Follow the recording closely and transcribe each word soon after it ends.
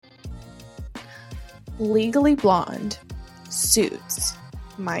Legally Blonde, Suits,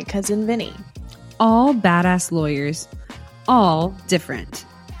 My Cousin Vinny. All badass lawyers, all different.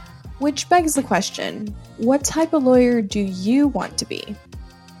 Which begs the question, what type of lawyer do you want to be?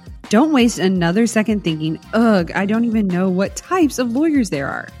 Don't waste another second thinking, ugh, I don't even know what types of lawyers there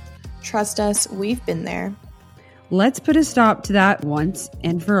are. Trust us, we've been there. Let's put a stop to that once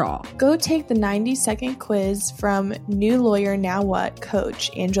and for all. Go take the 90-second quiz from New Lawyer Now What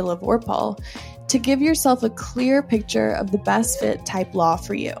coach Angela Vorpal to give yourself a clear picture of the best fit type law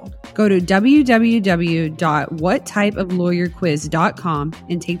for you. Go to www.whattypeoflawyerquiz.com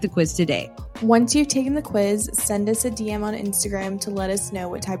and take the quiz today. Once you've taken the quiz, send us a DM on Instagram to let us know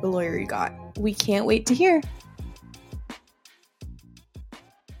what type of lawyer you got. We can't wait to hear.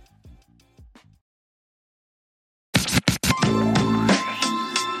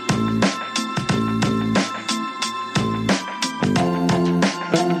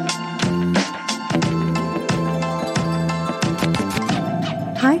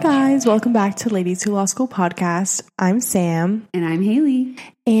 Hi guys, welcome back to Ladies Who Law School podcast. I'm Sam. And I'm Haley.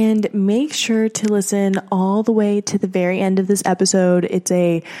 And make sure to listen all the way to the very end of this episode. It's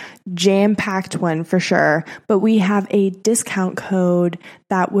a jam-packed one for sure, but we have a discount code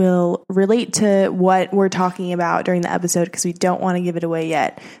that will relate to what we're talking about during the episode because we don't want to give it away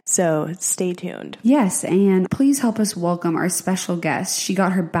yet. So stay tuned. Yes, and please help us welcome our special guest. She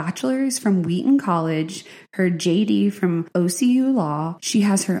got her bachelor's from Wheaton College, her JD from OCU Law. She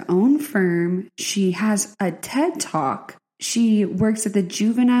has her own firm. She has a TED Talk. She works at the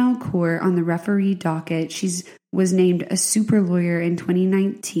juvenile court on the referee docket. She's was named a super lawyer in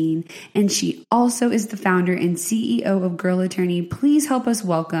 2019, and she also is the founder and CEO of Girl Attorney. Please help us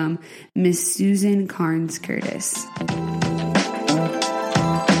welcome Miss Susan Carnes Curtis.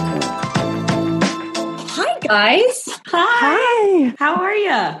 Hi, guys. Hi. How are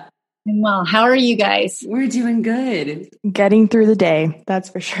you? Well, how are you guys? We're doing good. Getting through the day, that's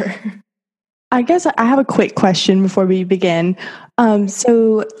for sure. I guess I have a quick question before we begin.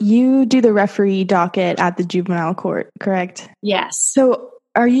 So you do the referee docket at the juvenile court, correct? Yes. So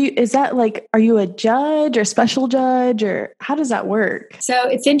are you a judge or special judge, or how does that work? So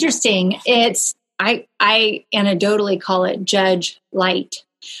it's interesting. I anecdotally call it judge light.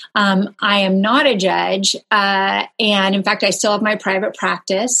 I am not a judge. And in fact, I still have my private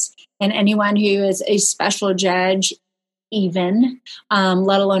practice, and anyone who is a special judge even,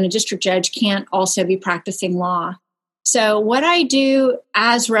 let alone a district judge, can't also be practicing law. So what I do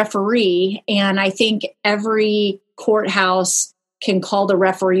as referee, and I think every courthouse can call the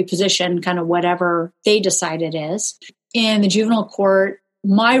referee position kind of whatever they decide it is. In the juvenile court,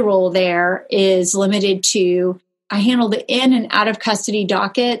 my role there is limited to, I handle the in and out of custody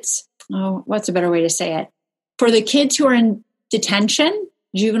dockets. Oh, what's a better way to say it? For the kids who are in detention,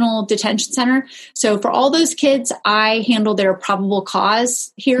 juvenile detention center. So for all those kids, I handle their probable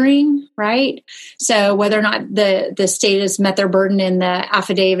cause hearing, right? So whether or not the state has met their burden in the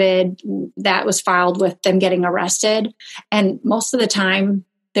affidavit that was filed with them getting arrested. And most of the time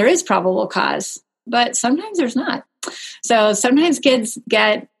there is probable cause, but sometimes there's not. So sometimes kids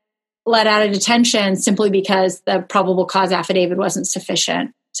get let out of detention simply because the probable cause affidavit wasn't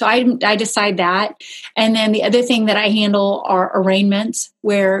sufficient. So I decide that. And then the other thing that I handle are arraignments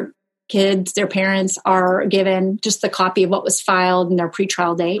where kids, their parents are given just the copy of what was filed and their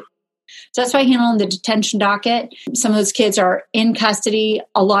pretrial date. So that's why I handle the detention docket. Some of those kids are in custody.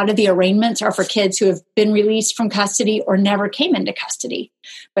 A lot of the arraignments are for kids who have been released from custody or never came into custody,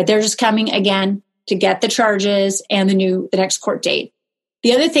 but they're just coming again to get the charges and the next court date.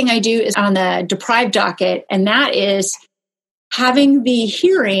 The other thing I do is on the deprived docket, and that is having the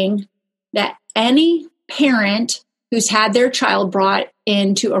hearing that any parent who's had their child brought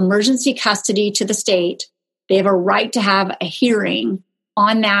into emergency custody to the state, they have a right to have a hearing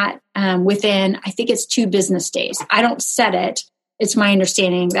on that within, I think it's 2 business days. I don't set it. It's my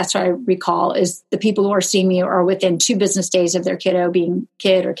understanding, that's what I recall, is the people who are seeing me are within 2 business days of their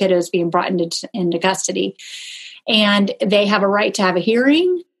kiddos being brought into custody. And they have a right to have a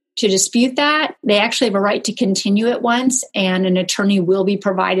hearing to dispute that. They actually have a right to continue it once, and an attorney will be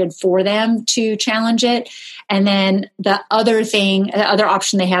provided for them to challenge it. And then the other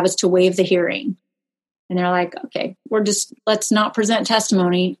option they have is to waive the hearing. And they're like, okay, let's not present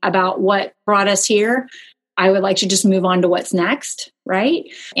testimony about what brought us here. I would like to just move on to what's next, right?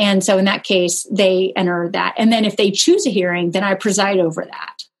 And so in that case, they enter that. And then if they choose a hearing, then I preside over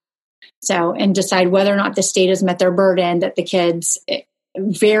that. So, and decide whether or not the state has met their burden, that the kids,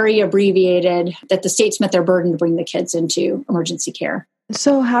 very abbreviated, that the state's met their burden to bring the kids into emergency care.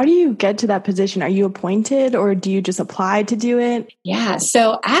 So how do you get to that position? Are you appointed or do you just apply to do it? Yeah.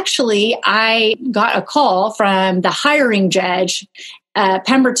 So actually, I got a call from the hiring judge,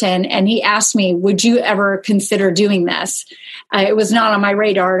 Pemberton, and he asked me, would you ever consider doing this? It was not on my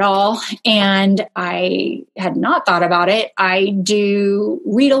radar at all. And I had not thought about it. I do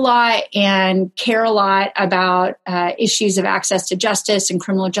read a lot and care a lot about issues of access to justice and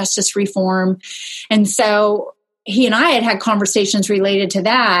criminal justice reform. And so he and I had conversations related to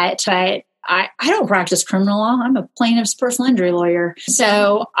that, but I don't practice criminal law. I'm a plaintiff's personal injury lawyer.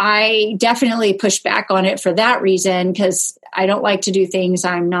 So I definitely push back on it for that reason, because I don't like to do things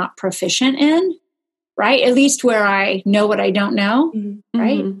I'm not proficient in, right? At least where I know what I don't know,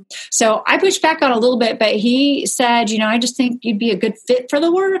 right? So I pushed back on a little bit, but he said, I just think you'd be a good fit for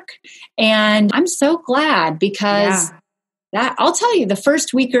the work. And I'm so glad, because that, I'll tell you, the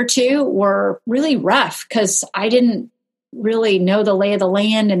first week or two were really rough because I didn't really know the lay of the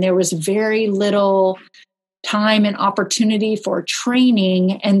land, and there was very little time and opportunity for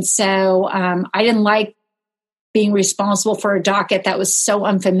training. And so I didn't like being responsible for a docket that was so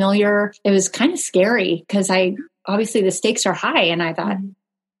unfamiliar. It was kind of scary because obviously the stakes are high, and I thought,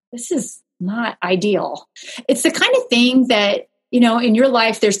 this is not ideal. It's the kind of thing that, in your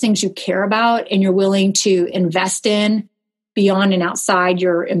life, there's things you care about and you're willing to invest in beyond and outside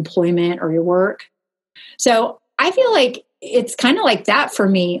your employment or your work. So I feel like it's kind of like that for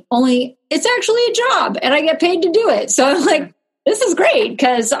me, only it's actually a job and I get paid to do it. So I'm like, this is great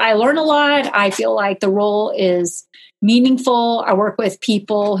because I learn a lot. I feel like the role is meaningful. I work with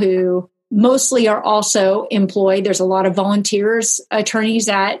people who mostly are also employed. There's a lot of volunteers, attorneys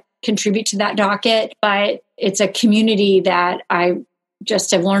that contribute to that docket, but it's a community that I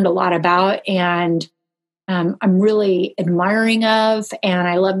just have learned a lot about, and I'm really admiring of, and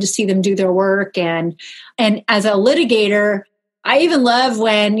I love to see them do their work. And as a litigator, I even love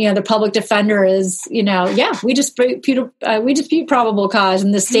when, the public defender is, we dispute probable cause,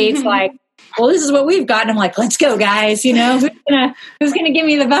 and the state's like, well, this is what we've got. And I'm like, let's go, guys. Who's gonna give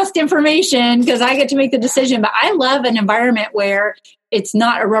me the best information, because I get to make the decision. But I love an environment where it's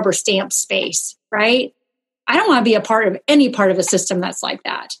not a rubber stamp space, right? I don't want to be a part of any part of a system that's like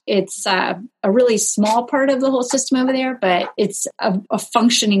that. It's a really small part of the whole system over there, but it's a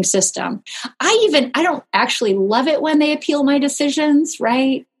functioning system. I don't actually love it when they appeal my decisions,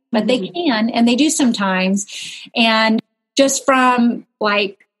 right? But they can, and they do sometimes. And just from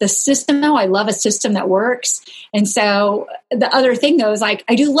the system, though, I love a system that works. And so the other thing, though, is I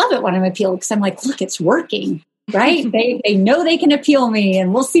do love it when I'm appealed, because I'm like, look, it's working. Right? They know they can appeal me,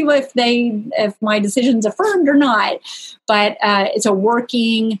 and we'll see if my decision's affirmed or not. But it's a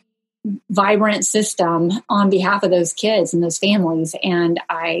working, vibrant system on behalf of those kids and those families, and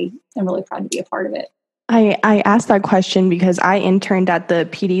I am really proud to be a part of it. I asked that question because I interned at the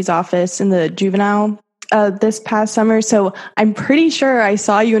PD's office in the juvenile this past summer, so I'm pretty sure I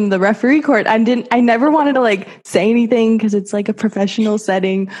saw you in the referee court. I never wanted to say anything because it's a professional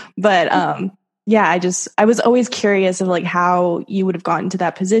setting, but yeah, I was always curious of how you would have gotten to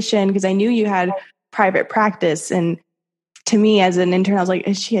that position, because I knew you had private practice, and to me as an intern, I was like,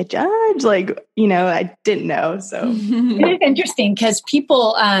 is she a judge? I didn't know. So it is interesting because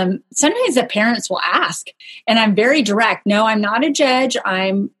people, sometimes the parents will ask, and I'm very direct. No, I'm not a judge.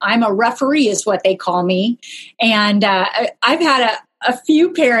 I'm a referee is what they call me. And I've had a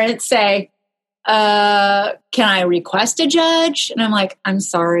few parents say, can I request a judge? And I'm like, I'm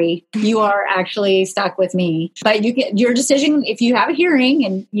sorry, you are actually stuck with me. But you get your decision. If you have a hearing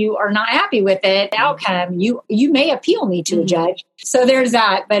and you are not happy with it, the outcome, you may appeal me to a judge. So there's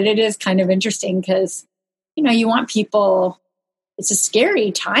that. But it is kind of interesting because, you want people, it's a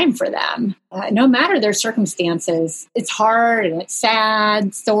scary time for them, no matter their circumstances. It's hard and it's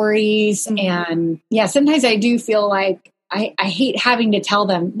sad stories. And yeah, sometimes I do feel like I hate having to tell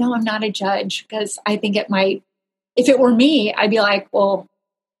them, no, I'm not a judge, because I think it might, if it were me, I'd be like, well,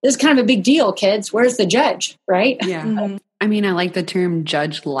 this is kind of a big deal, kids. Where's the judge? Right? Yeah. I mean, I like the term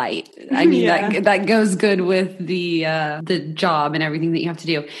judge light. I mean, that goes good with the job and everything that you have to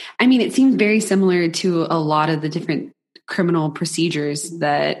do. I mean, it seems very similar to a lot of the different criminal procedures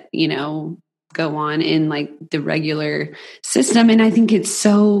that, go on in the regular system. And I think it's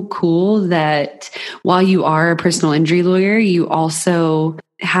so cool that while you are a personal injury lawyer, you also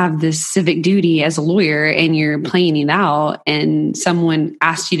have this civic duty as a lawyer, and you're playing it out, and someone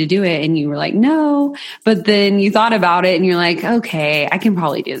asked you to do it and you were like, no, but then you thought about it and you're like, okay, I can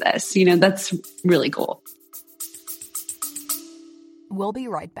probably do this. That's really cool. We'll be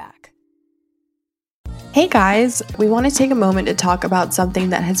right back. Hey guys, we want to take a moment to talk about something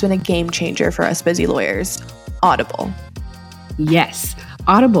that has been a game changer for us busy lawyers, Audible. Yes,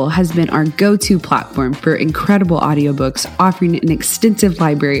 Audible has been our go-to platform for incredible audiobooks, offering an extensive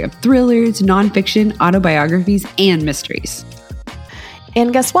library of thrillers, nonfiction, autobiographies, and mysteries.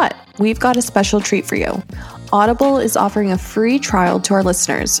 And guess what? We've got a special treat for you. Audible is offering a free trial to our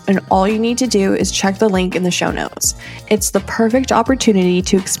listeners, and all you need to do is check the link in the show notes. It's the perfect opportunity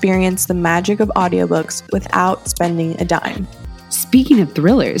to experience the magic of audiobooks without spending a dime. Speaking of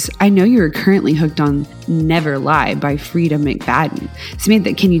thrillers, I know you are currently hooked on Never Lie by Frida McFadden.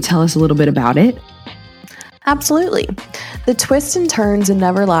 Samantha, can you tell us a little bit about it? Absolutely. The twists and turns in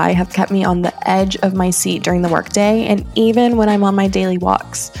Never Lie have kept me on the edge of my seat during the workday and even when I'm on my daily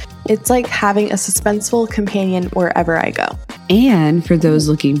walks. It's like having a suspenseful companion wherever I go. And for those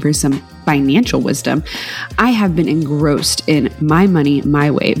looking for some financial wisdom, I have been engrossed in My Money, My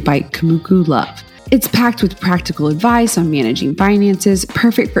Way by Kumiko Love. It's packed with practical advice on managing finances,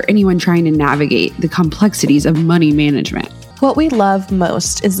 perfect for anyone trying to navigate the complexities of money management. What we love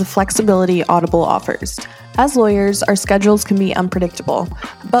most is the flexibility Audible offers. As lawyers, our schedules can be unpredictable,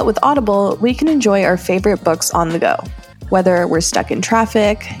 but with Audible, we can enjoy our favorite books on the go, whether we're stuck in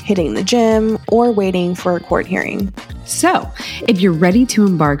traffic, hitting the gym, or waiting for a court hearing. So, if you're ready to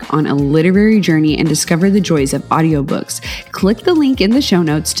embark on a literary journey and discover the joys of audiobooks, click the link in the show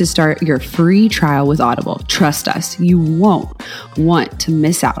notes to start your free trial with Audible. Trust us, you won't want to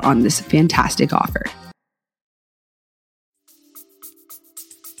miss out on this fantastic offer.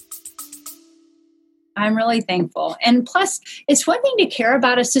 I'm really thankful. And plus, it's one thing to care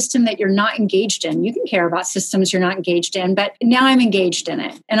about a system that you're not engaged in. You can care about systems you're not engaged in, but now I'm engaged in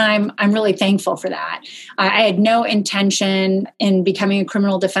it. And I'm really thankful for that. I had no intention in becoming a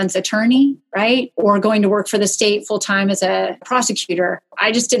criminal defense attorney, right? Or going to work for the state full time as a prosecutor.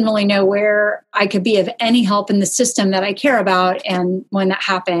 I just didn't really know where I could be of any help in the system that I care about. And when that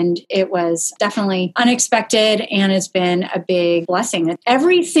happened, it was definitely unexpected and has been a big blessing.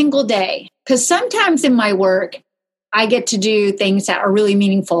 Every single day, because sometimes in my work, I get to do things that are really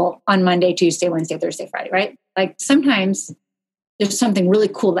meaningful on Monday, Tuesday, Wednesday, Thursday, Friday, right? Like sometimes there's something really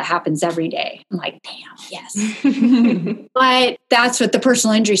cool that happens every day. I'm like, damn, yes. But that's with the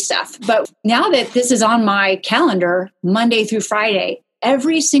personal injury stuff. But now that this is on my calendar, Monday through Friday,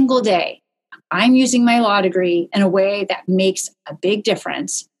 every single day, I'm using my law degree in a way that makes a big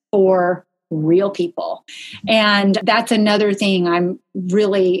difference for real people. And that's another thing I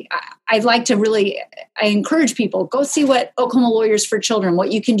encourage people, go see what Oklahoma Lawyers for Children,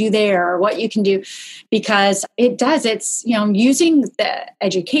 what you can do there, or what you can do, because it's, using the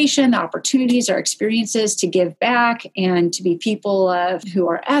education, the opportunities, our experiences to give back and to be people who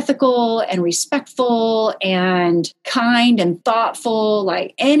are ethical and respectful and kind and thoughtful.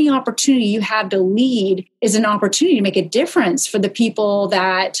 Like any opportunity you have to lead is an opportunity to make a difference for the people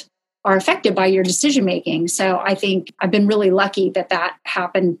that are affected by your decision making. So I think I've been really lucky that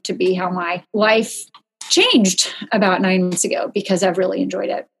happened to be how my life changed about 9 months ago, because I've really enjoyed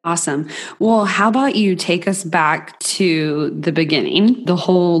it. Awesome. Well, how about you take us back to the beginning, the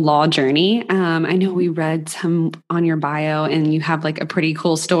whole law journey? I know we read some on your bio and you have like a pretty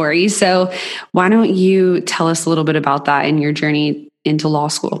cool story. So why don't you tell us a little bit about that and your journey into law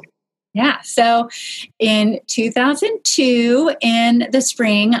school? Yeah. So in 2002, in the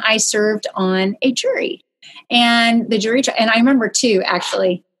spring, I served on a jury. And the jury, and I remember too,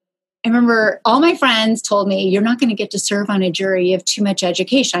 actually, all my friends told me, you're not going to get to serve on a jury. You have too much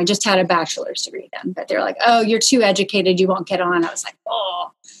education. I just had a bachelor's degree then, but they're like, oh, you're too educated. You won't get on. I was like,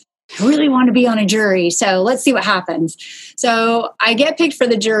 oh, I really want to be on a jury. So let's see what happens. So I get picked for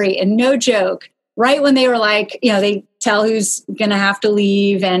the jury, and no joke, right when they were like, they tell who's going to have to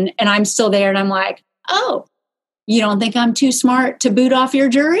leave, and I'm still there, and I'm like, oh, you don't think I'm too smart to boot off your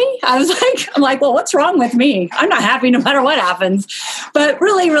jury? I'm like, well, what's wrong with me? I'm not happy no matter what happens. But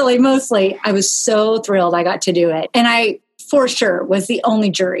really, really, mostly, I was so thrilled I got to do it. And I, for sure, was the only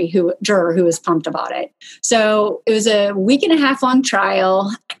juror who was pumped about it. So it was a 1.5 week long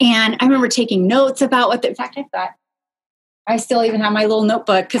trial. And I remember taking notes about in fact, I still even have my little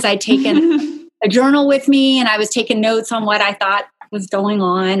notebook, because I'd taken a journal with me, and I was taking notes on what I thought was going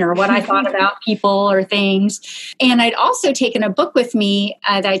on, or what I thought about people or things. And I'd also taken a book with me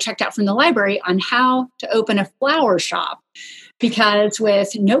that I checked out from the library on how to open a flower shop, because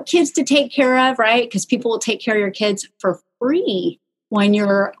with no kids to take care of, right? Because people will take care of your kids for free when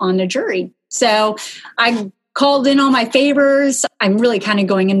you're on the jury. So I called in all my favors. I'm really kind of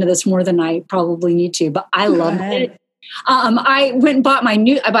going into this more than I probably need to, but I loved it. I went and bought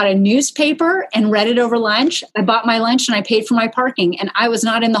I bought a newspaper and read it over lunch. I bought my lunch and I paid for my parking, and I was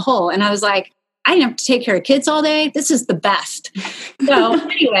not in the hole. And I was like, I didn't have to take care of kids all day. This is the best. So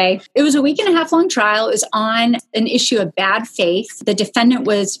anyway, it was a 1.5 week long trial. It was on an issue of bad faith. The defendant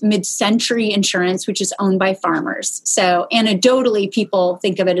was Mid-Century Insurance, which is owned by farmers. So anecdotally, people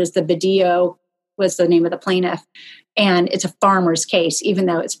think of it as the Badillo was the name of the plaintiff. And it's a farmer's case, even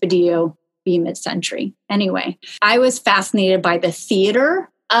though it's Badillo v. Mid-Century. Anyway, I was fascinated by the theater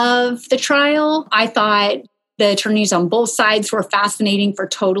of the trial. I thought the attorneys on both sides were fascinating for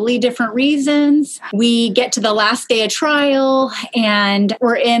totally different reasons. We get to the last day of trial and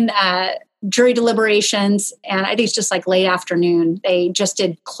we're in jury deliberations. And I think it's just like late afternoon. They just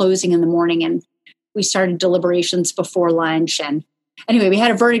did closing in the morning and we started deliberations before lunch. And anyway, we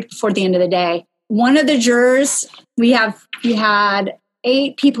had a verdict before the end of the day. One of the jurors, we had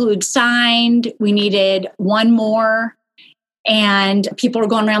 8 people who'd signed. We needed one more. And people are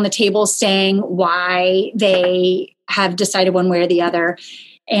going around the table saying why they have decided one way or the other.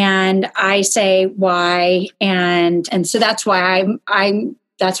 And I say why. And so that's why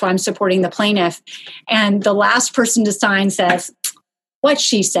I'm supporting the plaintiff. And the last person to sign says, what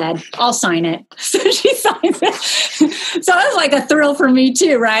she said, I'll sign it. So she signs it. So it was like a thrill for me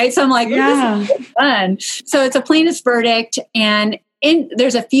too, right? So I'm like, this is fun. So it's a plaintiff's verdict. And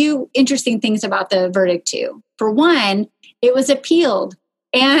there's a few interesting things about the verdict too. For one, it was appealed.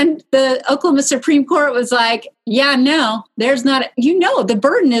 And the Oklahoma Supreme Court was like, yeah, no, there's not, the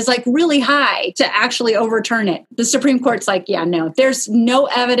burden is like really high to actually overturn it. The Supreme Court's like, yeah, no, there's no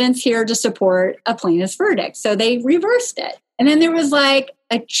evidence here to support a plaintiff's verdict. So they reversed it. And then there was like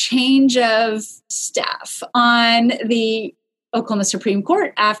a change of staff on the Oklahoma Supreme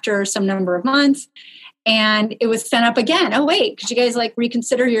Court after some number of months. And it was sent up again. Oh, wait, could you guys like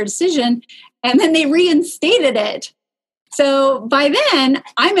reconsider your decision? And then they reinstated it. So by then,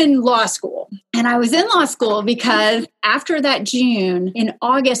 I'm in law school. And I was in law school because after that June, in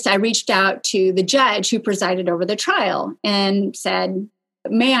August, I reached out to the judge who presided over the trial and said,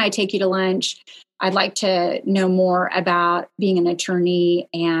 may I take you to lunch? I'd like to know more about being an attorney.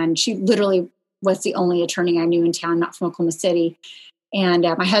 And she literally was the only attorney I knew in town, not from Oklahoma City. And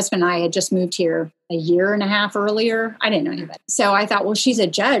my husband and I had just moved here a year and a half earlier. I didn't know anybody. So I thought, well, she's a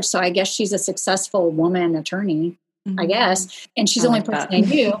judge. So I guess she's a successful woman attorney. I guess. And she's the only person I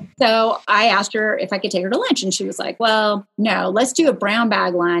knew. So I asked her if I could take her to lunch. And she was like, well, no, let's do a brown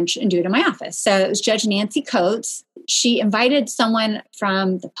bag lunch and do it in my office. So it was Judge Nancy Coates. She invited someone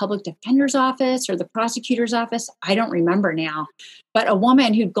from the public defender's office or the prosecutor's office. I don't remember now, but a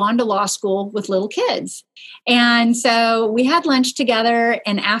woman who'd gone to law school with little kids. And so we had lunch together.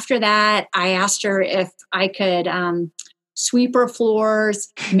 And after that, I asked her if I could, sweep her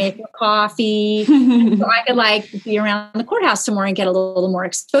floors, make her coffee, so I could like be around the courthouse some more and get a little more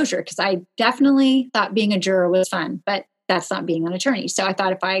exposure. Because I definitely thought being a juror was fun, but that's not being an attorney. So I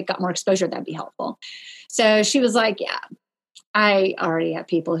thought if I got more exposure, that'd be helpful. So she was like, yeah, I already have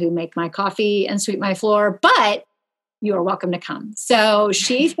people who make my coffee and sweep my floor, but you are welcome to come. So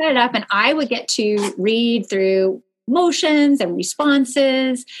she set it up and I would get to read through motions and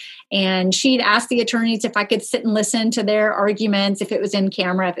responses. And she'd ask the attorneys if I could sit and listen to their arguments, if it was in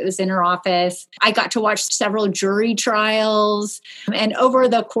camera, if it was in her office. I got to watch several jury trials. And over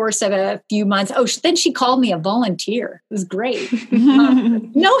the course of a few months, then she called me a volunteer. It was great.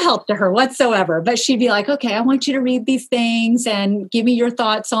 No help to her whatsoever. But she'd be like, okay, I want you to read these things and give me your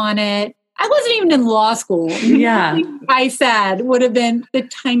thoughts on it. I wasn't even in law school. Yeah. I said would have been the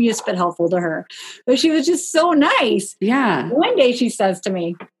tiniest bit helpful to her. But she was just so nice. Yeah. One day she says to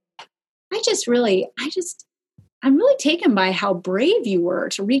me, I'm really taken by how brave you were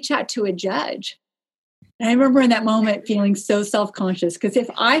to reach out to a judge. And I remember in that moment feeling so self-conscious because if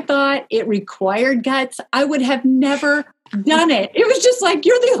I thought it required guts, I would have never done it. It was just like,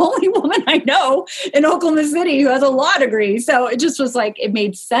 you're the only woman I know in Oklahoma City who has a law degree. So it just was like, it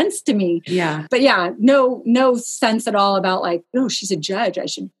made sense to me. Yeah. But yeah, no sense at all about like, oh, she's a judge. I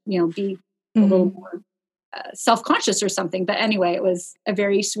should, be a little more self-conscious or something. But anyway, it was a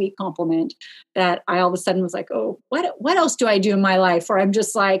very sweet compliment that I all of a sudden was like, oh, what else do I do in my life? Or I'm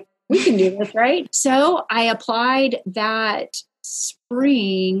just like, we can do this, right? So I applied that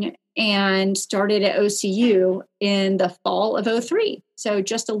spring and started at OCU in the fall of 2003. So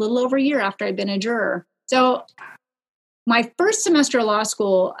just a little over a year after I'd been a juror. So my first semester of law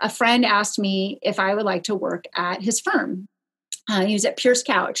school, a friend asked me if I would like to work at his firm. He was at Pierce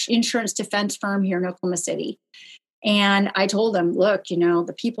Couch, insurance defense firm here in Oklahoma City. And I told him, look,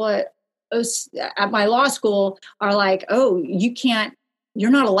 the people at my law school are like, oh,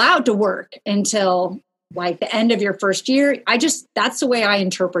 you're not allowed to work until like the end of your first year. That's the way I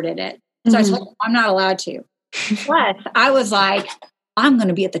interpreted it. So I told him I'm not allowed to. But I was like, I'm going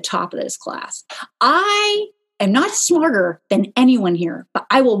to be at the top of this class. I am not smarter than anyone here, but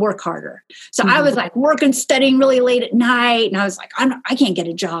I will work harder. So I was like working, studying really late at night. And I was like, I can't get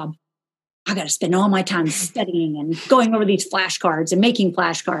a job. I got to spend all my time studying and going over these flashcards and making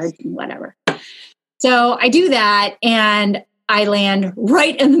flashcards and whatever. So I do that, and I land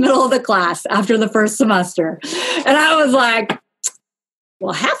right in the middle of the class after the first semester. And I was like,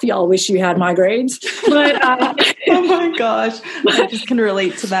 well, half y'all wish you had my grades. But oh my gosh. I just can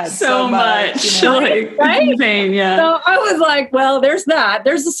relate to that so much. You know? Right? Insane, yeah. So I was like, well, there's that.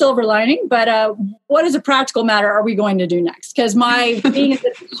 There's the silver lining. But what as a practical matter are we going to do next? Because my being at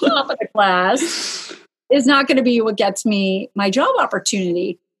the top of the class is not going to be what gets me my job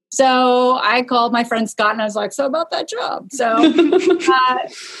opportunity. So I called my friend Scott and I was like, so about that job. So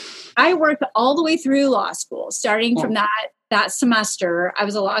I worked all the way through law school, starting from that semester. I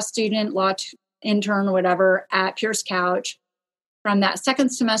was a law student, intern, whatever, at Pierce Couch. From that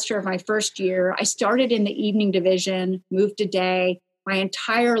second semester of my first year, I started in the evening division, moved to day. My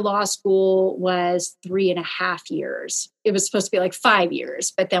entire law school was 3.5 years. It was supposed to be like 5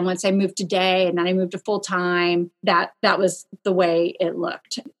 years. But then once I moved to day and then I moved to full time, that was the way it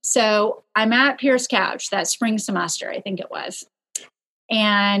looked. So I'm at Pierce Couch that spring semester, I think it was.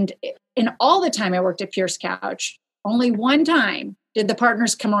 And in all the time I worked at Pierce Couch, only one time did the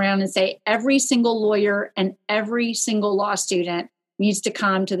partners come around and say, every single lawyer and every single law student needs to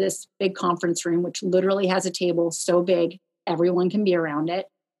come to this big conference room, which literally has a table so big, everyone can be around it.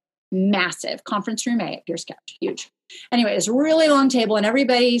 Massive conference room A at Pierce Couch, huge. Anyway, it's a really long table and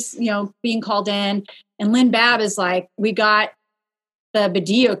everybody's, being called in. And Lynn Babb is like, we got the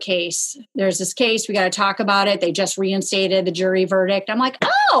Badillo case. There's this case. We got to talk about it. They just reinstated the jury verdict. I'm like,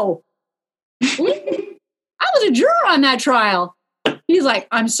 oh, I was a juror on that trial. He's like,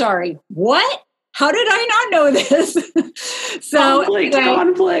 I'm sorry. What? How did I not know this? So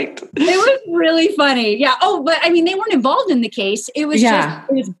conflict. It was really funny. Yeah. Oh, but I mean, they weren't involved in the case. It was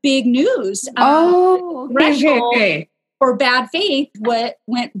it was big news. Okay. For bad faith went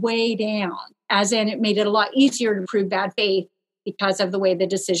way down, as in it made it a lot easier to prove bad faith because of the way the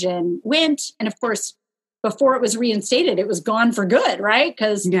decision went. And of course, before it was reinstated, it was gone for good, right?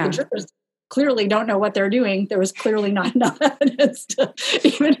 Because the jurors clearly don't know what they're doing. There was clearly not enough evidence to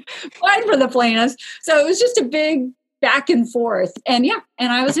even find for the plaintiffs. So it was just a big back and forth. And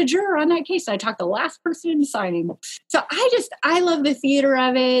I was a juror on that case. I talked the last person into signing. So I love the theater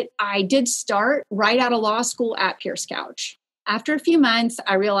of it. I did start right out of law school at Pierce Couch. After a few months,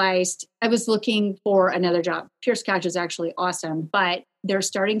 I realized I was looking for another job. Pierce Couch is actually awesome, but their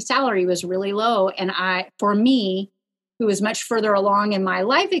starting salary was really low. And for me, who was much further along in my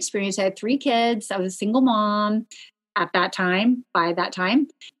life experience, I had 3 kids. I was a single mom by that time.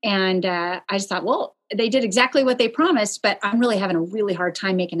 And I just thought, well, they did exactly what they promised, but I'm really having a really hard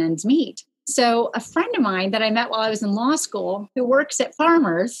time making ends meet. So a friend of mine that I met while I was in law school who works at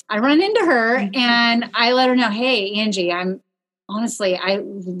Farmers, I run into her and I let her know, hey, Angie, I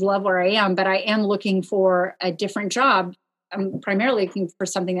love where I am, but I am looking for a different job. I'm primarily looking for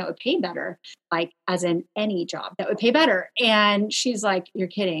something that would pay better, like as in any job that would pay better. And she's like, you're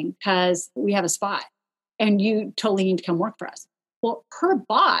kidding, because we have a spot and you totally need to come work for us. Well, her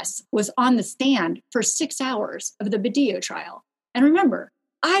boss was on the stand for 6 hours of the Badillo trial. And remember,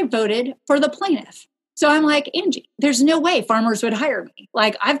 I voted for the plaintiff. So I'm like, Angie, there's no way Farmers would hire me.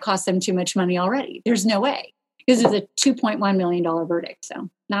 Like, I've cost them too much money already. There's no way. Because it's a $2.1 million verdict. So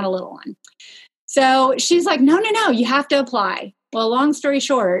not a little one. So she's like, no, you have to apply. Well, long story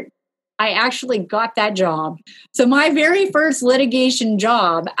short, I actually got that job. So my very first litigation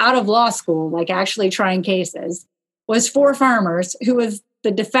job out of law school, like actually trying cases, was for Farmers, who was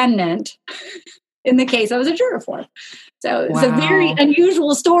the defendant in the case I was a juror for. So it's a very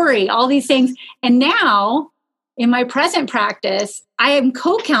unusual story, all these things. And now in my present practice, I am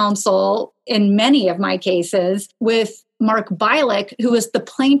co-counsel in many of my cases with Mark Bialik, who was the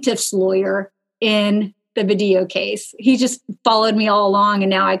plaintiff's lawyer in the Badillo case. He just followed me all along, and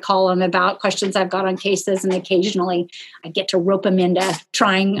now I call him about questions I've got on cases, and occasionally I get to rope him into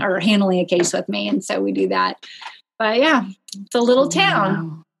trying or handling a case with me, and so we do that. But yeah, it's a little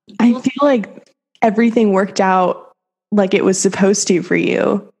town. I feel like everything worked out like it was supposed to for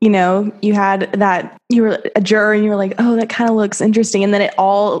you. You had that, you were a juror and you were like, oh, that kind of looks interesting. And then it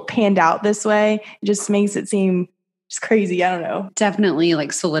all panned out this way. It just makes it seem just crazy. I don't know. Definitely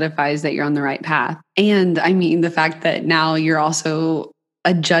like solidifies that you're on the right path. And I mean, the fact that now you're also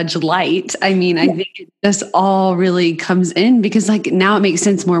a judge light. I mean, I think it just all really comes in because like now it makes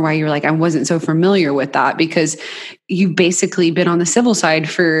sense more why you're like, I wasn't so familiar with that because you've basically been on the civil side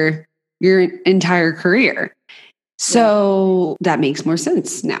for your entire career. So that makes more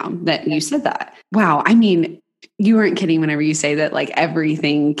sense now that you said that. Wow. I mean, you weren't kidding whenever you say that like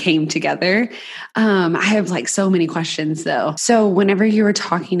everything came together. I have like so many questions though. So whenever you were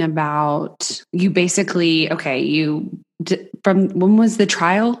talking about, you basically, from when was the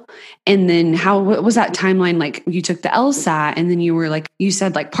trial? And then what was that timeline? Like you took the LSAT and then you were like, you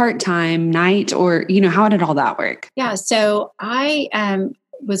said like part-time, night, or, how did all that work? Yeah. So I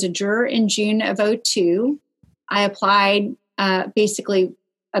was a juror in June of 2002. I applied basically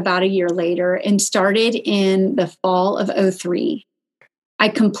about a year later and started in the fall of 2003. I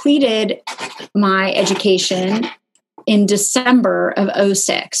completed my education in December of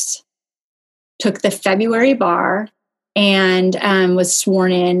 2006, took the February bar, and was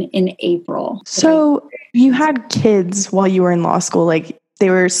sworn in April. So you had kids while you were in law school, like they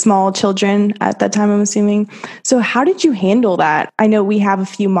were small children at that time, I'm assuming. So how did you handle that? I know we have a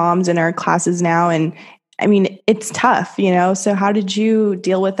few moms in our classes now, and I mean, it's tough, so how did you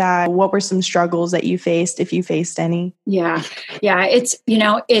deal with that? What were some struggles that you faced, if you faced any? Yeah. It's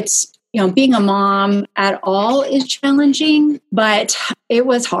being a mom at all is challenging, but it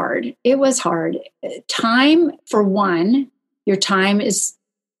was hard. Time, for one, your time is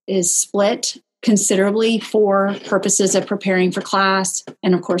split considerably for purposes of preparing for class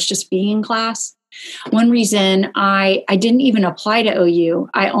and of course just being in class. One reason I didn't even apply to OU,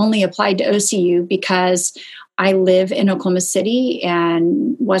 I only applied to OCU because I live in Oklahoma City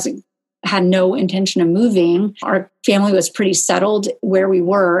and had no intention of moving. Our family was pretty settled where we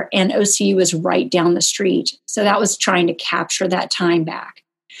were, and OCU was right down the street. So that was trying to capture that time back.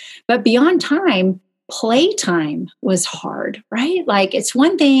 But beyond time, playtime was hard, right? Like it's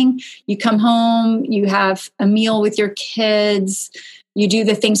one thing, you come home, you have a meal with your kids, you do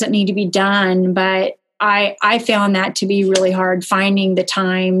the things that need to be done. But I found that to be really hard, finding the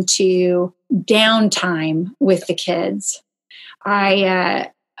time to downtime with the kids.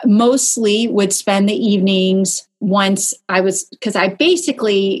 I mostly would spend the evenings because I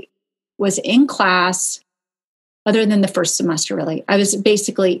basically was in class, other than the first semester, really. I was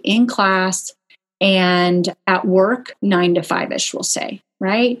basically in class and at work 9 to 5-ish, we'll say,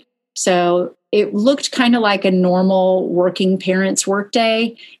 right? So it looked kind of like a normal working parent's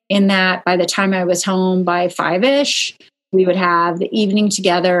workday, in that by the time I was home by 5-ish, we would have the evening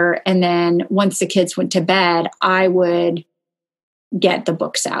together. And then once the kids went to bed, I would get the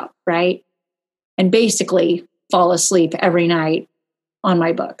books out, right? And basically fall asleep every night on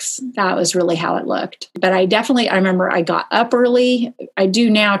my books. That was really how it looked. But I remember I got up early. I do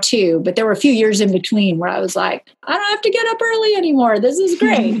now too, but there were a few years in between where I was like, I don't have to get up early anymore. This is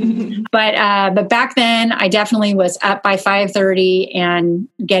great. But back then I definitely was up by 5:30 and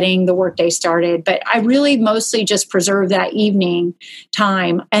getting the workday started. But I really mostly just preserved that evening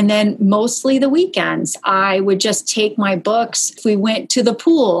time. And then mostly the weekends, I would just take my books. If we went to the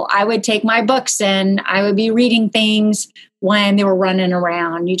pool, I would take my books and I would be reading things when they were running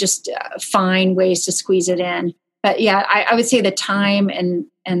around. You just find ways to squeeze it in. But yeah, I would say the time and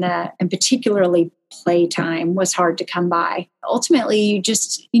particularly playtime was hard to come by. Ultimately,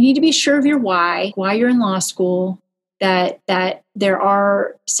 you need to be sure of your why you're in law school, that there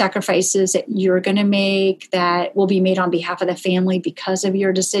are sacrifices that you're going to make that will be made on behalf of the family because of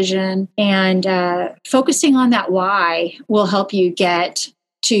your decision. And focusing on that why will help you get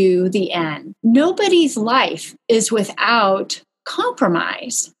to the end. Nobody's life is without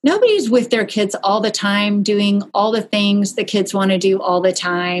compromise. Nobody's with their kids all the time, doing all the things the kids want to do all the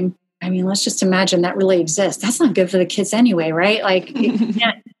time. I mean, let's just imagine that really exists. That's not good for the kids anyway, right? Like,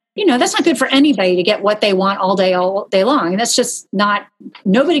 that's not good for anybody to get what they want all day long. That's just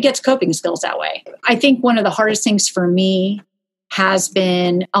nobody gets coping skills that way. I think one of the hardest things for me has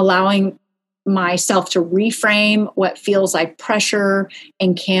been allowing myself to reframe what feels like pressure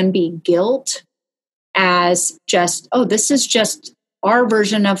and can be guilt as just, this is just our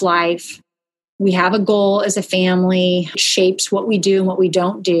version of life. We have a goal as a family, shapes what we do and what we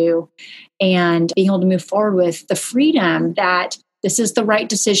don't do, and being able to move forward with the freedom that this is the right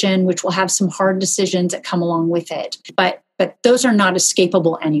decision, which will have some hard decisions that come along with it. But those are not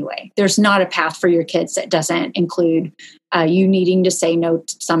escapable anyway. There's not a path for your kids that doesn't include you needing to say no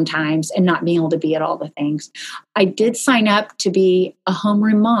sometimes and not being able to be at all the things. I did sign up to be a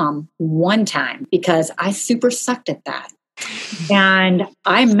homeroom mom one time because I super sucked at that. And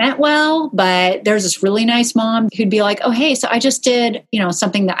I meant well, but there's this really nice mom who'd be like, oh, hey, so I just did,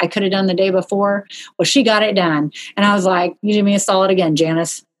 something that I could have done the day before. Well, she got it done. And I was like, you did me a solid again,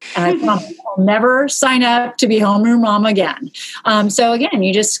 Janice. And I promise I'll never sign up to be homeroom mom again. So again,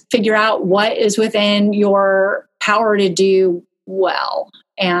 you just figure out what is within your power to do well.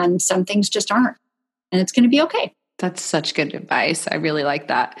 And some things just aren't. And it's going to be okay. That's such good advice. I really like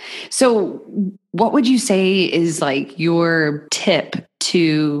that. So what would you say is like your tip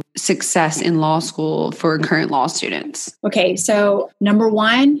to success in law school for current law students? Okay. So number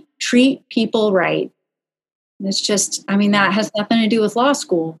one, treat people right. It's just, that has nothing to do with law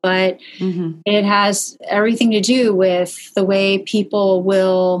school, but it has everything to do with the way people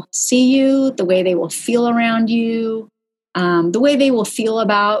will see you, the way they will feel around you, the way they will feel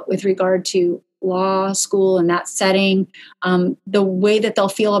about with regard to law school and that setting, the way that they'll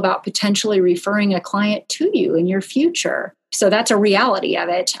feel about potentially referring a client to you in your future. So that's a reality of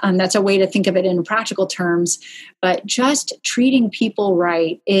it. That's a way to think of it in practical terms. But just treating people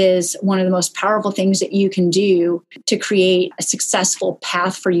right is one of the most powerful things that you can do to create a successful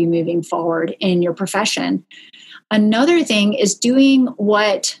path for you moving forward in your profession. Another thing is doing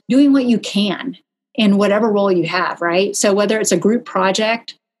what you can in whatever role you have, right? So whether it's a group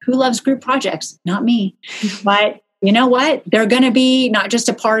project, who loves group projects? Not me. But you know what? They're going to be not just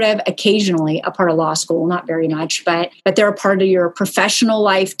occasionally a part of law school, not very much, but they're a part of your professional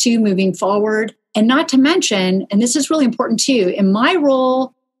life too, moving forward. And not to mention, and this is really important too, in my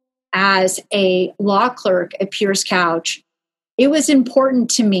role as a law clerk at Pierce Couch, it was important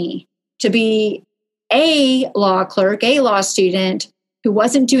to me to be a law clerk, a law student who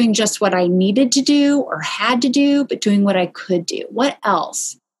wasn't doing just what I needed to do or had to do, but doing what I could do. What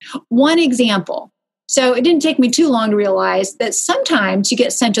else? One example. So it didn't take me too long to realize that sometimes you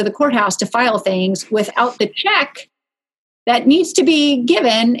get sent to the courthouse to file things without the check that needs to be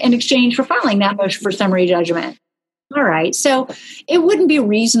given in exchange for filing that motion for summary judgment. All right. So it wouldn't be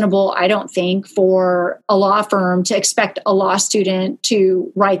reasonable, I don't think, for a law firm to expect a law student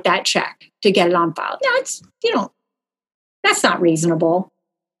to write that check to get it on file. No, that's not reasonable.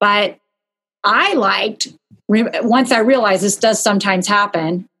 But I liked, once I realized this does sometimes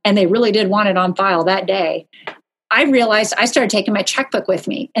happen, and they really did want it on file that day, I realized I started taking my checkbook with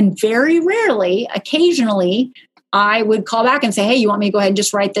me. And very rarely, occasionally, I would call back and say, hey, you want me to go ahead and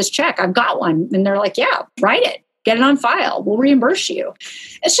just write this check? I've got one. And they're like, yeah, write it. Get it on file. We'll reimburse you.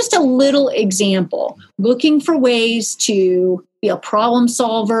 It's just a little example. Looking for ways to be a problem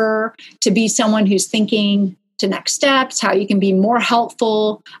solver, to be someone who's thinking to next steps, how you can be more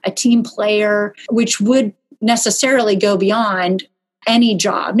helpful, a team player, which would necessarily go beyond any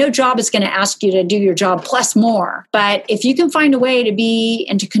job. No job is going to ask you to do your job plus more. But if you can find a way to be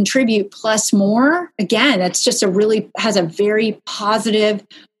and to contribute plus more, again, that's just has a very positive,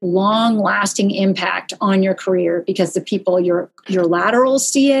 long-lasting impact on your career because the people, your laterals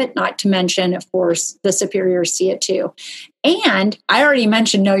see it, not to mention, of course, the superiors see it too. And I already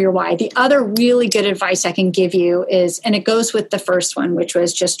mentioned know your why. The other really good advice I can give you is, and it goes with the first one, which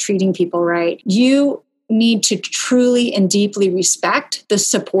was just treating people right. You need to truly and deeply respect the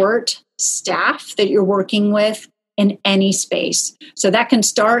support staff that you're working with in any space. So that can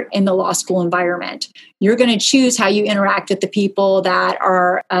start in the law school environment. You're going to choose how you interact with the people that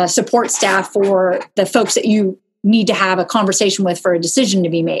are support staff for the folks that you need to have a conversation with for a decision to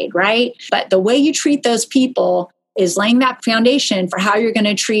be made, right? But the way you treat those people is laying that foundation for how you're going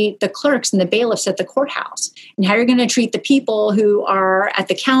to treat the clerks and the bailiffs at the courthouse and how you're going to treat the people who are at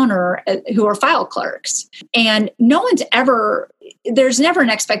the counter, who are file clerks. And there's never an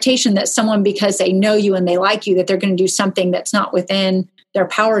expectation that someone, because they know you and they like you, that they're going to do something that's not within their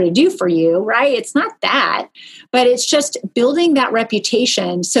power to do for you, right? It's not that, but it's just building that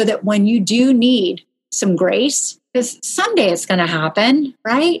reputation so that when you do need some grace, because someday it's going to happen,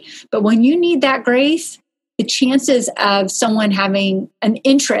 right? But when you need that grace, the chances of someone having an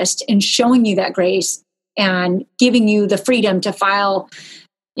interest in showing you that grace and giving you the freedom to file,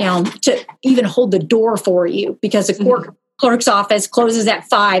 to even hold the door for you because the clerk's office closes at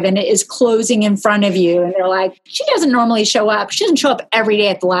 5 and it is closing in front of you. And they're like, she doesn't normally show up. She doesn't show up every day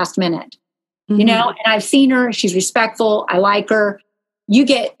at the last minute, and I've seen her. She's respectful. I like her. You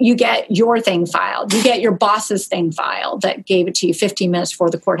get your thing filed. You get your boss's thing filed that gave it to you 15 minutes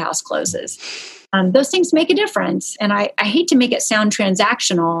before the courthouse closes. Those things make a difference. And I hate to make it sound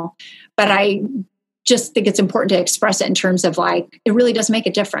transactional, but I just think it's important to express it in terms of it really does make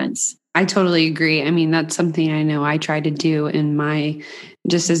a difference. I totally agree. I mean, that's something I know I try to do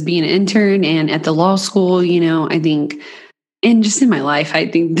just as being an intern and at the law school, I think, and just in my life, I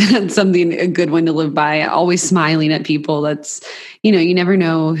think that's a good one to live by. Always smiling at people. That's, you never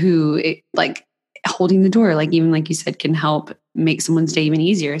know who holding the door, even like you said, can help make someone's day even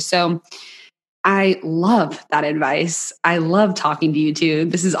easier. So I love that advice. I love talking to you too.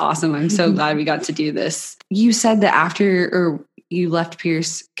 This is awesome. I'm so glad we got to do this. You said that after you left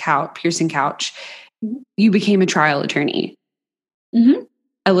Pierce and Couch, you became a trial attorney. Mm-hmm.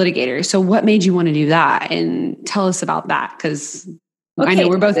 a litigator. So what made you want to do that? And tell us about that, because I know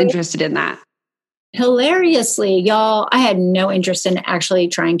we're both interested in that. Hilariously, y'all, I had no interest in actually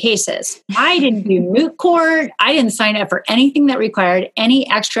trying cases. I didn't do moot court. I didn't sign up for anything that required any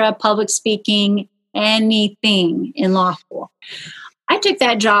extra public speaking, anything in law school. I took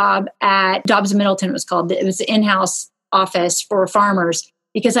that job at Dobbs & Middleton, it was called. It was the in-house office for farmers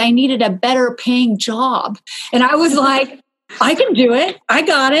because I needed a better paying job. And I was like, I can do it. I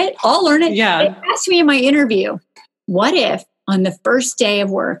got it. I'll learn it. Yeah. They asked me in my interview, what if on the first day of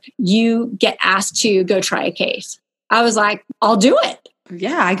work, you get asked to go try a case? I was like, I'll do it.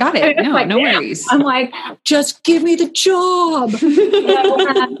 Yeah, I got it. No, no worries. I'm like, just give me the job.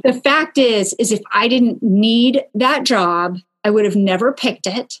 The fact is if I didn't need that job, I would have never picked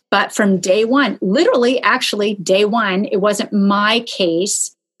it. But from day one, literally, actually, day one, it wasn't my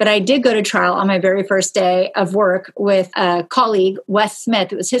case. But I did go to trial on my very first day of work with a colleague, Wes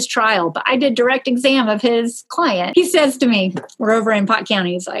Smith. It was his trial, but I did direct exam of his client. He says to me, we're over in Pot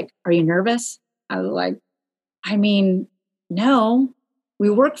County. He's like, are you nervous? I was like, I mean, no.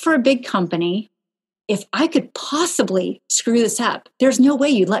 We work for a big company. If I could possibly screw this up, there's no way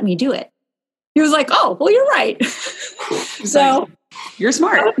you'd let me do it. He was like, oh, well, you're right. So you're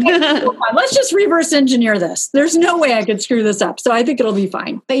smart. Okay, let's just reverse engineer this. There's no way I could screw this up. So I think it'll be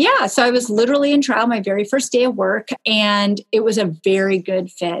fine. But yeah, so I was literally in trial my very first day of work, and it was a very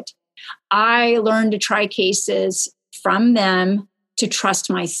good fit. I learned to try cases from them, to trust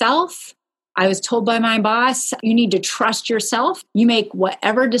myself. I was told by my boss, you need to trust yourself. You make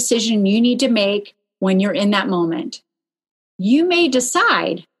whatever decision you need to make when you're in that moment. You may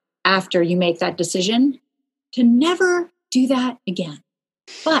decide after you make that decision to never do that again.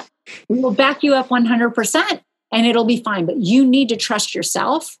 But we will back you up 100% and it'll be fine. But you need to trust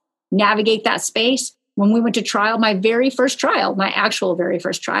yourself, navigate that space. When we went to trial, my very first trial, my actual very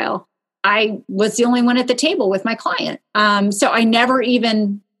first trial, I was the only one at the table with my client. So I never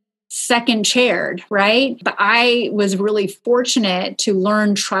even second chaired, right? But I was really fortunate to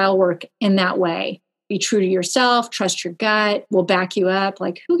learn trial work in that way. Be true to yourself, trust your gut, will back you up.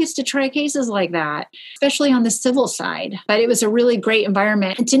 Like, who gets to try cases like that, especially on the civil side? But it was a really great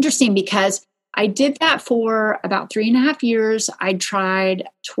environment. It's interesting because I did that for about 3.5 years. I tried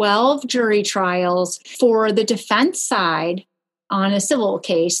 12 jury trials. For the defense side on a civil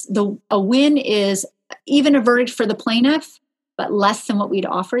case, a win is even a verdict for the plaintiff, but less than what we'd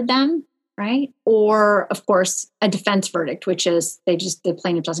offered them, right? Or, of course, a defense verdict, which is the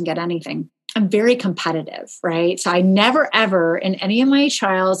plaintiff doesn't get anything. I'm very competitive, right? So I never, ever, in any of my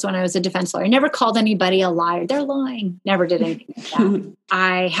trials when I was a defense lawyer, I never called anybody a liar. They're lying. Never did anything like that.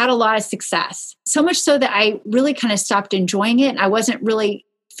 I had a lot of success. So much so that I really kind of stopped enjoying it. I wasn't really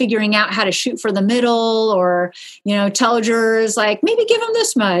figuring out how to shoot for the middle or, tell jurors, like, maybe give them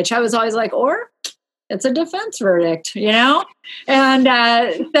this much. I was always like, or it's a defense verdict, And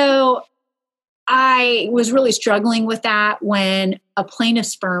so I was really struggling with that when a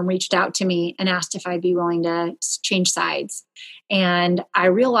plaintiff's firm reached out to me and asked if I'd be willing to change sides. And I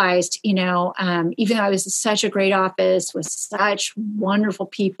realized, even though I was in such a great office with such wonderful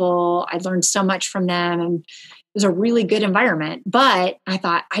people, I learned so much from them and it was a really good environment. But I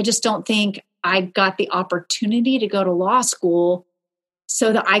thought, I just don't think I got the opportunity to go to law school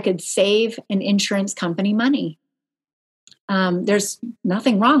so that I could save an insurance company money. There's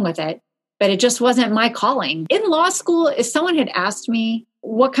nothing wrong with it, but it just wasn't my calling. In law school, if someone had asked me,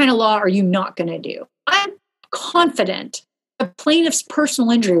 what kind of law are you not going to do? I'm confident a plaintiff's personal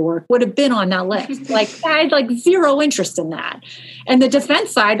injury work would have been on that list. I had zero interest in that. And the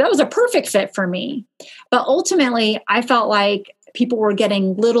defense side, that was a perfect fit for me. But ultimately, I felt like people were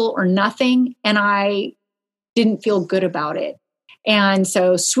getting little or nothing, and I didn't feel good about it. And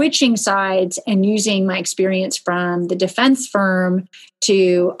so switching sides and using my experience from the defense firm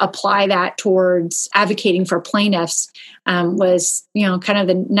to apply that towards advocating for plaintiffs was, kind of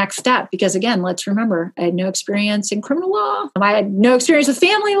the next step. Because again, let's remember, I had no experience in criminal law. I had no experience with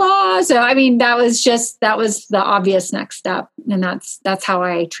family law. So, that was the obvious next step. And that's how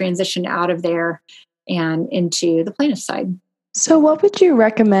I transitioned out of there and into the plaintiff side. So what would you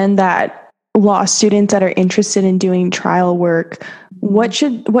recommend that law students that are interested in doing trial work, what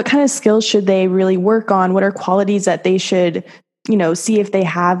kind of skills should they really work on? What are qualities that they should, see if they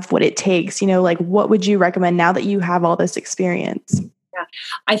have what it takes? What would you recommend now that you have all this experience? Yeah.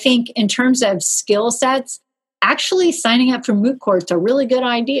 I think in terms of skill sets, actually signing up for moot court's a really good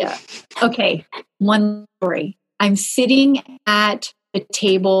idea. Okay, one story. I'm sitting at the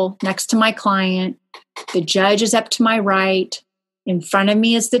table next to my client. The judge is up to my right. In front of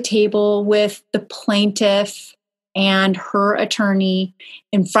me is the table with the plaintiff. and her attorney.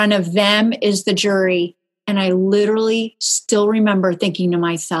 In front of them is the jury. And I literally still remember thinking to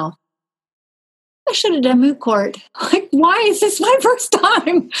myself, I should have done moot court. Like, why is this my first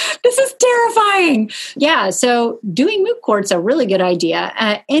time? This is terrifying. Yeah, so doing moot court's a really good idea.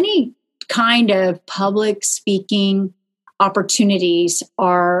 Any kind of public speaking opportunities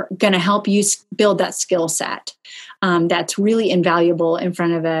are going to help you build that skill set. That's really invaluable in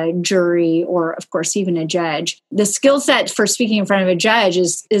front of a jury or, of course, even a judge. The skill set for speaking in front of a judge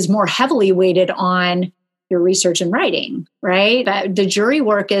is more heavily weighted on your research and writing, right? But the jury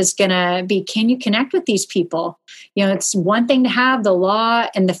work is going to be, can you connect with these people? You know, it's one thing to have the law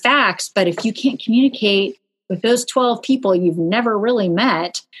and the facts, but if you can't communicate with those 12 people you've never really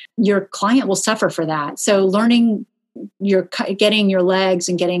met, your client will suffer for that. So learning getting your legs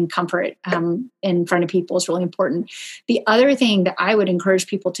and getting comfort in front of people is really important. The other thing that I would encourage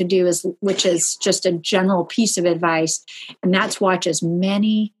people to do which is just a general piece of advice, and that's watch as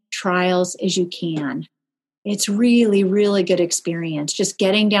many trials as you can. It's really, really good experience. Just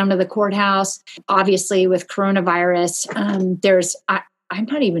getting down to the courthouse. Obviously, with coronavirus,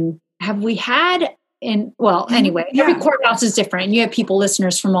 every courthouse is different. And you have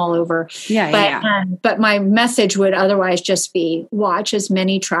listeners from all over. But my message would otherwise just be watch as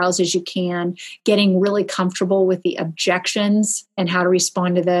many trials as you can. Getting really comfortable with the objections and how to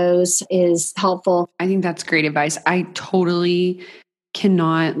respond to those is helpful. I think that's great advice. I totally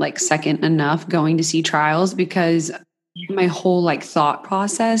cannot second enough going to see trials, because my whole thought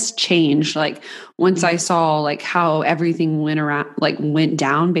process changed once I saw how everything went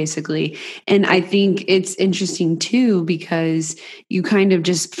down basically. And I think it's interesting too, because you kind of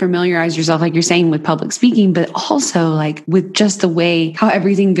just familiarize yourself, like you're saying, with public speaking, but also with just the way how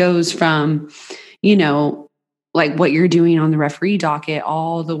everything goes from, what you're doing on the referee docket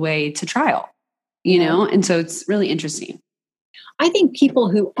all the way to trial, and so it's really interesting. I think people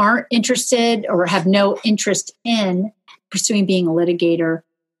who aren't interested or have no interest in pursuing being a litigator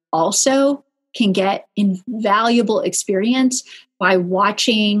also can get invaluable experience by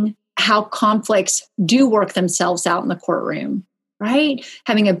watching how conflicts do work themselves out in the courtroom, right?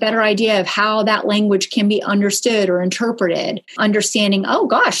 Having a better idea of how that language can be understood or interpreted, understanding, oh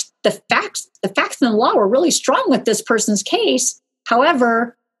gosh, the facts in the law were really strong with this person's case.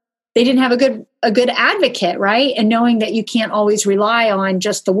 However, they didn't have a good advocate, right? And knowing that you can't always rely on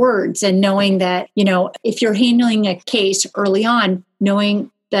just the words, and knowing that, if you're handling a case early on, knowing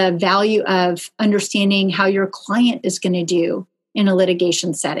the value of understanding how your client is going to do in a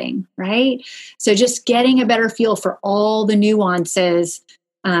litigation setting, right? So just getting a better feel for all the nuances,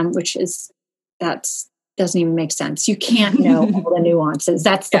 doesn't even make sense. You can't know all the nuances.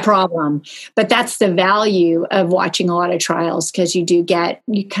 That's the problem. But that's the value of watching a lot of trials, because you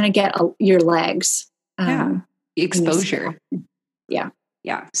kind of get your legs. Exposure. Yeah.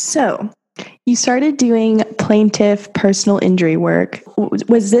 So you started doing plaintiff personal injury work.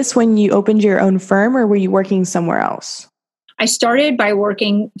 Was this when you opened your own firm, or were you working somewhere else? I started by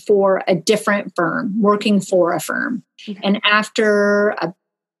working for a different firm, working for a firm. Okay. And after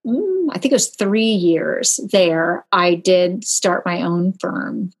I think it was 3 years there, I did start my own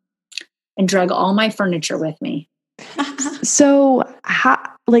firm and drug all my furniture with me. So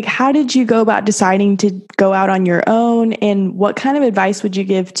how did you go about deciding to go out on your own, and what kind of advice would you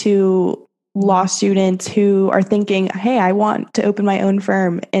give to law students who are thinking, hey, I want to open my own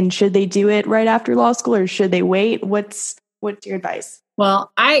firm, and should they do it right after law school, or should they wait? What's your advice?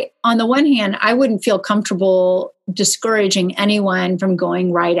 Well, on the one hand, I wouldn't feel comfortable discouraging anyone from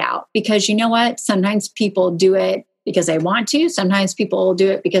going right out, because you know what? Sometimes people do it because they want to. Sometimes people do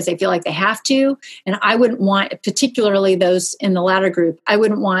it because they feel like they have to. And I wouldn't want, particularly those in the latter group, I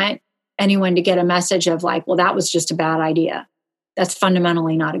wouldn't want anyone to get a message of well, that was just a bad idea. That's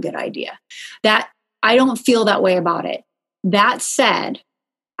fundamentally not a good idea. That I don't feel that way about it. That said,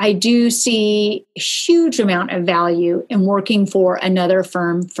 I do see a huge amount of value in working for another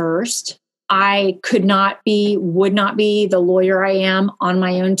firm first. I would not be the lawyer I am on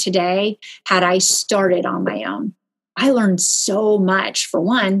my own today had I started on my own. I learned so much, for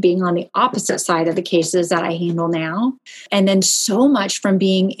one, being on the opposite side of the cases that I handle now, and then so much from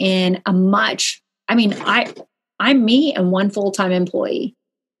being in I'm me and one full-time employee.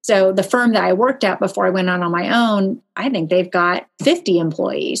 So the firm that I worked at before I went out on my own, I think they've got 50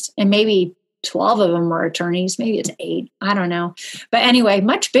 employees, and maybe 12 of them were attorneys. Maybe it's 8. I don't know. But anyway,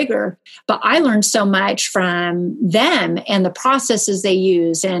 much bigger. But I learned so much from them and the processes they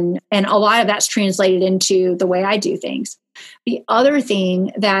use. And a lot of that's translated into the way I do things. The other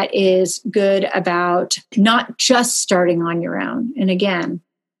thing that is good about not just starting on your own, and again,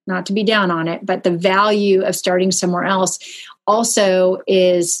 not to be down on it, but the value of starting somewhere else also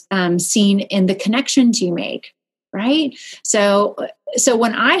is seen in the connections you make, right? So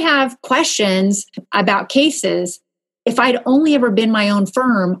when I have questions about cases, if I'd only ever been my own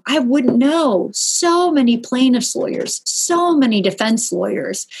firm, I wouldn't know so many plaintiffs' lawyers, so many defense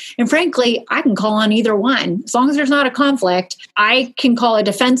lawyers. And frankly, I can call on either one. As long as there's not a conflict, I can call a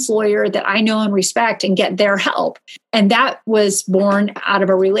defense lawyer that I know and respect and get their help. And that was born out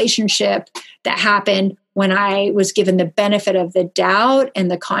of a relationship that happened when I was given the benefit of the doubt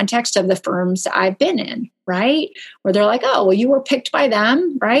and the context of the firms that I've been in, right? Where they're like, oh, well, you were picked by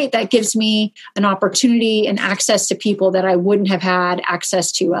them, right? That gives me an opportunity and access to people that I wouldn't have had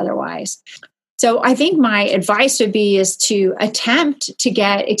access to otherwise. So I think my advice would be is to attempt to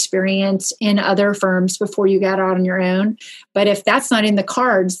get experience in other firms before you get out on your own. But if that's not in the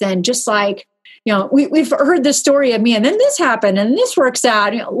cards, then just like, we've heard the story of me and then this happened and this works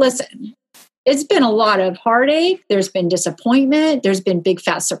out. Listen, it's been a lot of heartache. There's been disappointment. There's been big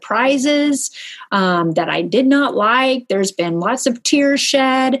fat surprises that I did not like. There's been lots of tears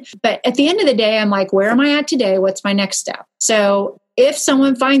shed. But at the end of the day, I'm like, where am I at today? What's my next step? So if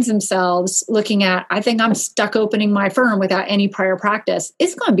someone finds themselves looking at, I think I'm stuck opening my firm without any prior practice,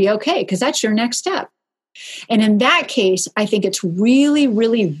 it's going to be okay because that's your next step. And in that case, I think it's really,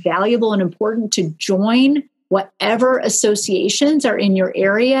 really valuable and important to join whatever associations are in your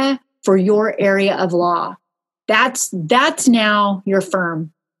area for your area of law. That's now your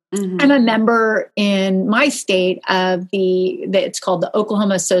firm. Mm-hmm. I'm a member in my state of it's called the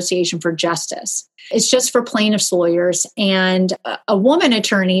Oklahoma Association for Justice. It's just for plaintiffs' lawyers. And a woman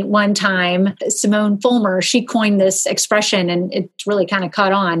attorney one time, Simone Fulmer, she coined this expression and it really kind of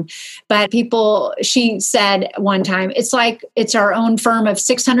caught on. But she said one time, it's our own firm of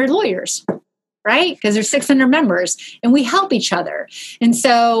 600 lawyers, right? Because there's 600 members and we help each other. And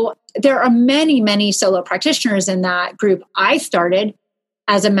so there are many, many solo practitioners in that group. I started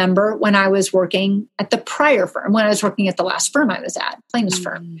as a member when I was working at the prior firm, when I was working at the last firm I was at, plaintiff's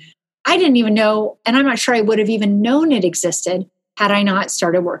firm. I didn't even know, and I'm not sure I would have even known it existed had I not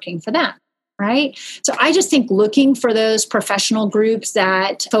started working for them, right? So I just think looking for those professional groups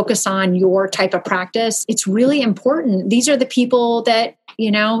that focus on your type of practice, it's really important. These are the people that,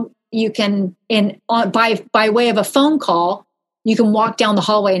 you can, by way of a phone call, you can walk down the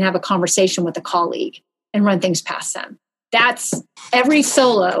hallway and have a conversation with a colleague and run things past them. Every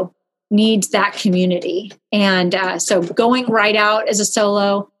solo needs that community. And so going right out as a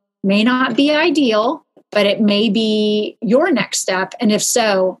solo may not be ideal, but it may be your next step. And if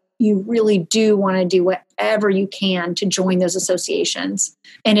so, you really do want to do whatever you can to join those associations.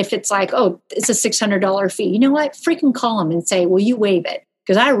 And if it's like, oh, it's a $600 fee, you know what? Freaking call them and say, will you waive it?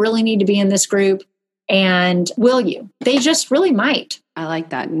 Because I really need to be in this group. And will you? They just really might. I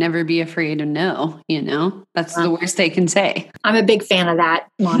like that. Never be afraid of no, that's the worst they can say. I'm a big fan of that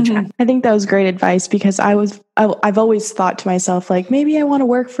mantra. I think that was great advice because I've always thought to myself, like, maybe I want to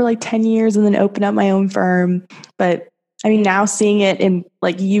work for like 10 years and then open up my own firm. But I mean, now seeing it in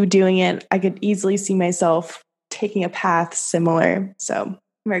like you doing it, I could easily see myself taking a path similar. So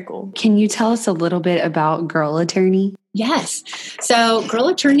very cool. Can you tell us a little bit about Girl Attorney? Yes. So Girl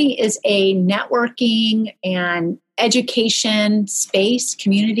Attorney is a networking and education space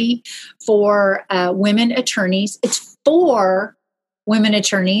community for women attorneys. It's for women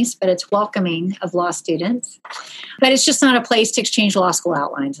attorneys, but it's welcoming of law students. But it's just not a place to exchange law school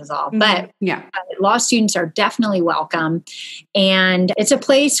outlines is all. Mm-hmm. But law students are definitely welcome. And it's a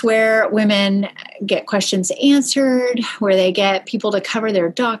place where women get questions answered, where they get people to cover their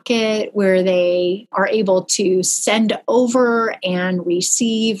docket, where they are able to send over and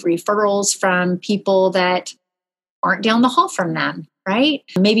receive referrals from people that aren't down the hall from them. Right?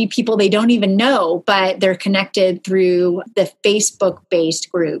 Maybe people they don't even know, but they're connected through the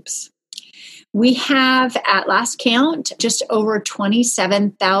Facebook-based groups. We have, at last count, just over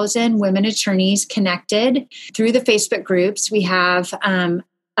 27,000 women attorneys connected through the Facebook groups. We have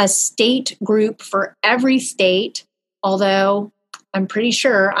a state group for every state, although I'm pretty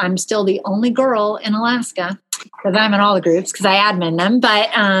sure I'm still the only girl in Alaska because I'm in all the groups because I admin them.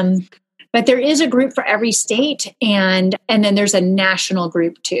 But there is a group for every state, and then there's a national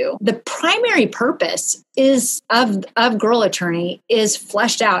group too. The primary purpose is of Girl Attorney is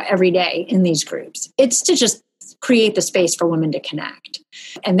fleshed out every day in these groups. It's to just create the space for women to connect.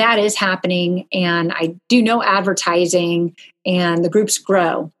 And that is happening. And I do no advertising, and the groups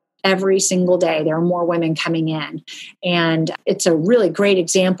grow every single day. There are more women coming in. And it's a really great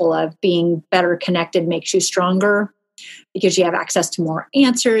example of being better connected makes you stronger. because you have access to more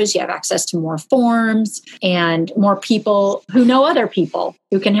answers, you have access to more forms, and more people who know other people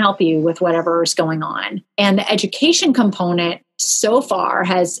who can help you with whatever is going on. And the education component so far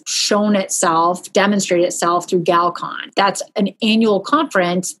has demonstrated itself through GalCon. That's an annual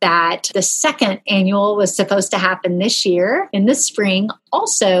conference that the second annual was supposed to happen this year in the spring,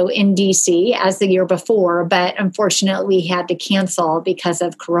 also in DC as the year before, but unfortunately we had to cancel because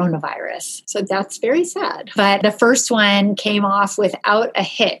of coronavirus. So that's very sad. But the first one came off without a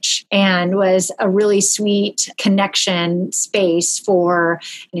hitch and was a really sweet connection space for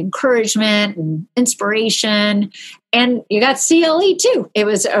an encouragement and inspiration. And you got CLE too. It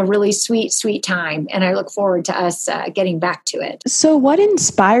was a really sweet, sweet time. And I look forward to us getting back to it. So what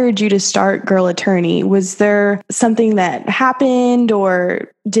inspired you to start Girl Attorney? Was there something that happened,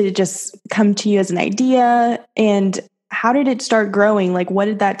 or did it just come to you as an idea? And how did it start growing? Like, what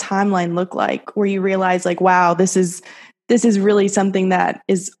did that timeline look like where you realized like, wow, this is really something that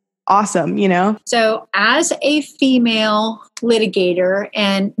is awesome, you know? So as a female litigator,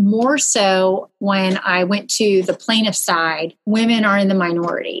 and more so when I went to the plaintiff side, women are in the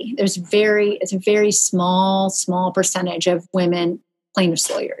minority. It's a very small percentage of women plaintiffs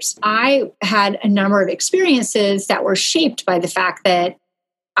lawyers. I had a number of experiences that were shaped by the fact that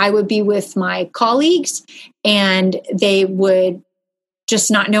I would be with my colleagues and they would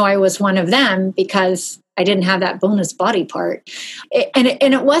just not know I was one of them because I didn't have that bonus body part. And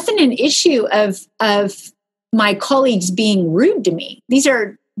it wasn't an issue of my colleagues being rude to me. These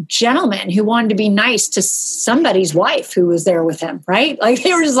are gentlemen who wanted to be nice to somebody's wife who was there with him, right? Like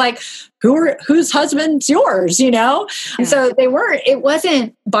they were just like, whose husband's yours, you know? Yeah. And so it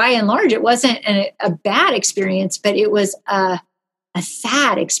wasn't, by and large, it wasn't a bad experience, but it was a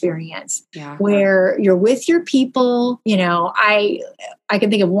sad experience where you're with your people. You know, I can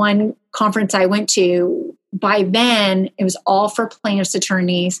think of one conference I went to. By then, it was all for plaintiffs'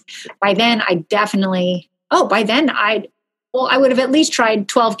 attorneys. By then, I would have at least tried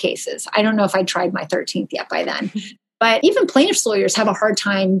 12 cases. I don't know if I tried my 13th yet by then. But even plaintiffs' lawyers have a hard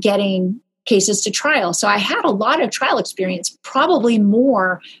time getting cases to trial. So I had a lot of trial experience, probably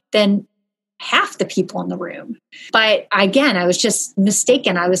more than half the people in the room. But again, I was just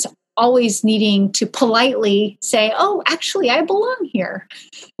mistaken. I was always needing to politely say, oh, actually, I belong here.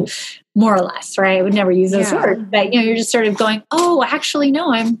 More or less, right? I would never use those words, but you're just sort of going, oh, actually,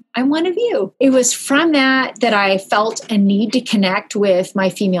 no, I'm one of you. It was from that I felt a need to connect with my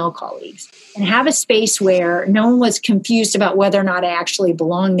female colleagues and have a space where no one was confused about whether or not I actually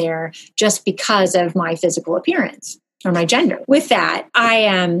belong there just because of my physical appearance or my gender. With that,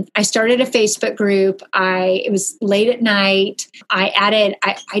 I started a Facebook group. It was late at night.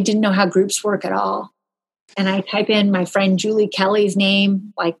 I didn't know how groups work at all. And I type in my friend Julie Kelly's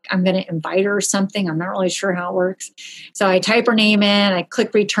name, like I'm going to invite her or something. I'm not really sure how it works. So I type her name in, I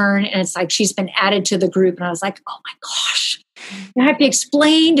click return, and it's like she's been added to the group. And I was like, oh my gosh, I have to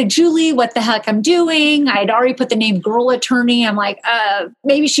explain to Julie what the heck I'm doing. I had already put the name Girl Attorney. I'm like,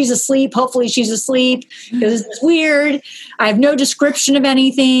 maybe she's asleep. Hopefully she's asleep. This is weird. I have no description of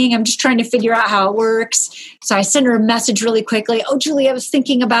anything. I'm just trying to figure out how it works. So I sent her a message really quickly. Oh, Julie, I was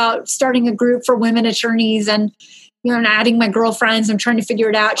thinking about starting a group for women attorneys and and adding my girlfriends. I'm trying to figure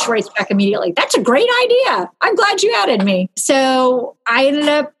it out. She writes back immediately. That's a great idea. I'm glad you added me. So I ended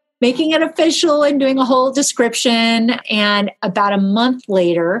up making it official and doing a whole description. And about a month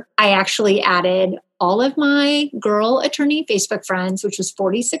later, I actually added all of my Girl Attorney Facebook friends, which was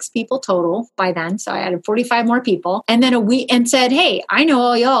 46 people total by then. So I added 45 more people. And then and said, hey, I know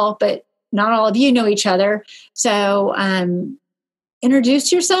all y'all, but not all of you know each other. So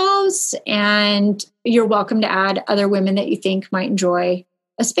introduce yourselves, and you're welcome to add other women that you think might enjoy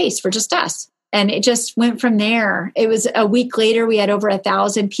a space for just us. And it just went from there. It was a week later, we had over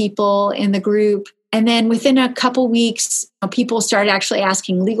 1,000 people in the group. And then within a couple weeks, people started actually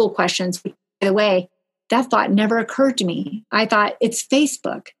asking legal questions. By the way, that thought never occurred to me. I thought it's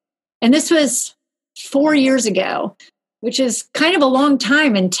Facebook. And this was 4 years ago, which is kind of a long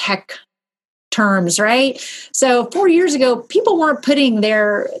time in tech terms, right? So 4 years ago, people weren't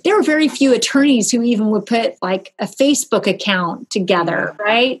there were very few attorneys who even would put like a Facebook account together,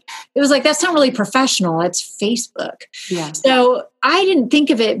 right? It was like, that's not really professional. It's Facebook. Yeah. So I didn't think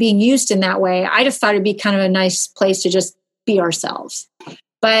of it being used in that way. I just thought it'd be kind of a nice place to just be ourselves.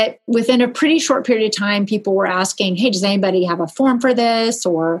 But within a pretty short period of time, people were asking, hey, does anybody have a form for this?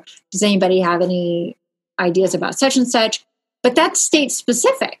 Or does anybody have any ideas about such and such? But that's state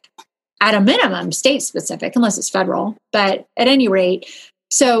specific. At a minimum, state specific, unless it's federal. But at any rate,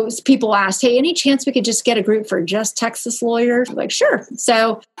 So people asked, hey, any chance we could just get a group for just Texas lawyers? I'm like, sure.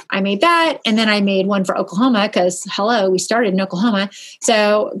 So I made that. And then I made one for Oklahoma because, we started in Oklahoma.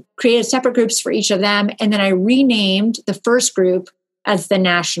 So created separate groups for each of them. And then I renamed the first group as the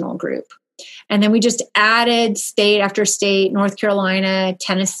national group. And then we just added state after state, North Carolina,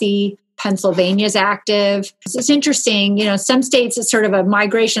 Tennessee, Pennsylvania's active. It's interesting, some states it's sort of a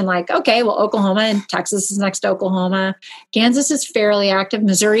migration like, okay, well, Oklahoma and Texas is next to Oklahoma. Kansas is fairly active.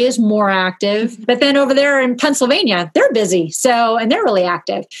 Missouri is more active. But then over there in Pennsylvania, they're busy. And they're really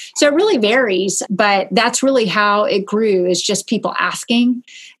active. So it really varies. But that's really how it grew, is just people asking.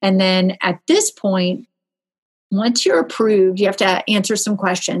 And then at this point, once you're approved, you have to answer some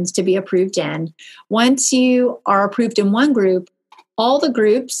questions to be approved in. Once you are approved in one group, all the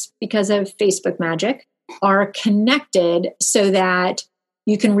groups, because of Facebook magic, are connected so that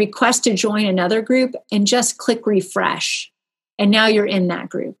you can request to join another group and just click refresh. And now you're in that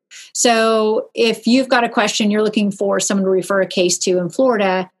group. So if you've got a question you're looking for someone to refer a case to in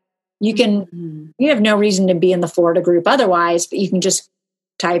Florida, you have no reason to be in the Florida group otherwise, but you can just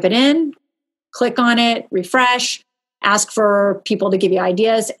type it in, click on it, refresh, ask for people to give you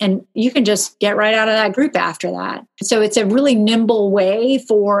ideas, and you can just get right out of that group after that. So it's a really nimble way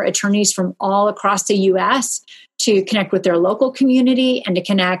for attorneys from all across the U.S. to connect with their local community and to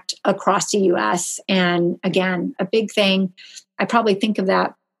connect across the U.S. And again, a big thing, I probably think of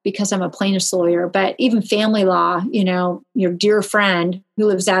that because I'm a plaintiff's lawyer, but even family law, your dear friend who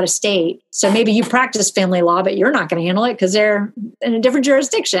lives out of state. So maybe you practice family law, but you're not going to handle it because they're in a different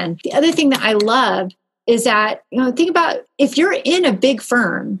jurisdiction. The other thing that I love is that, think about if you're in a big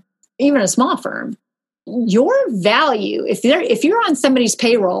firm, even a small firm, your value, if you're on somebody's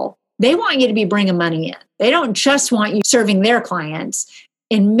payroll, they want you to be bringing money in. They don't just want you serving their clients.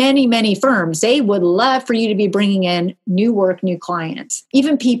 In many, many firms, they would love for you to be bringing in new work, new clients.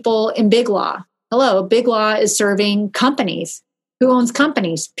 Even people in big law. Big law is serving companies. Who owns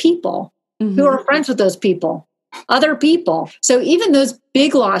companies? People. Who are friends with those people? Other people. So even those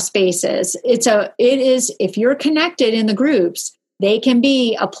big law spaces, it is, if you're connected in the groups, they can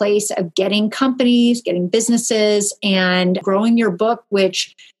be a place of getting companies, getting businesses, and growing your book,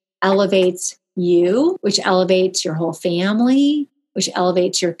 which elevates you, which elevates your whole family, which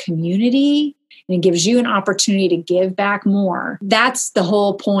elevates your community, and it gives you an opportunity to give back more. That's the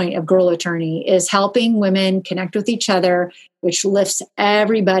whole point of Girl Attorney, is helping women connect with each other, which lifts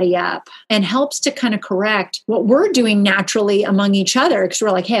everybody up and helps to kind of correct what we're doing naturally among each other. Because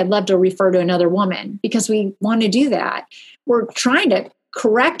we're like, hey, I'd love to refer to another woman because we want to do that. We're trying to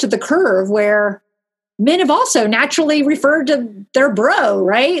correct the curve where men have also naturally referred to their bro,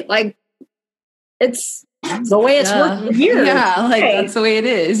 right? Like it's the way it's working here. Yeah, that's the way it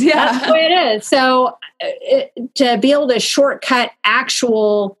is. Yeah, that's the way it is. So to be able to shortcut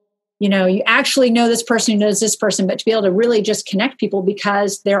actual, you actually know this person who knows this person, but to be able to really just connect people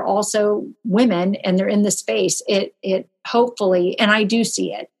because they're also women and they're in the space, it hopefully, and I do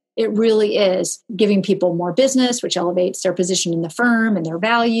see it, it really is giving people more business, which elevates their position in the firm and their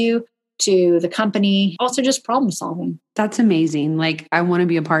value to the company, also just problem solving. That's amazing. I want to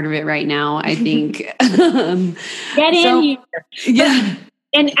be a part of it right now. I think. Get in here. Yeah.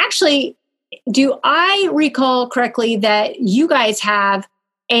 And actually, do I recall correctly that you guys have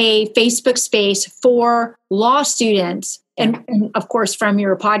a Facebook space for law students? And of course, from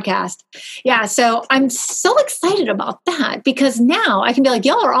your podcast. Yeah. So I'm so excited about that because now I can be like,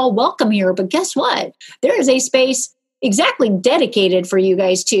 y'all are all welcome here. But guess what? There is a space exactly dedicated for you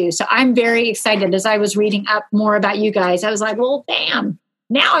guys too. So I'm very excited. As I was reading up more about you guys, I was like, well, damn,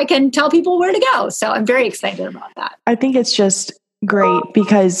 now I can tell people where to go. So I'm very excited about that. I think it's just great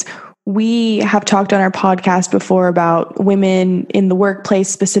because we have talked on our podcast before about women in the workplace,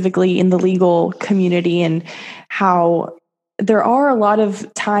 specifically in the legal community, and how there are a lot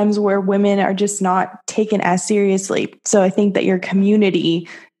of times where women are just not taken as seriously. So I think that your community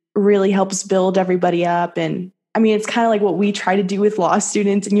really helps build everybody up. And I mean, it's kind of like what we try to do with law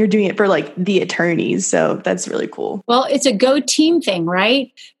students, and you're doing it for the attorneys. So that's really cool. Well, it's a go team thing,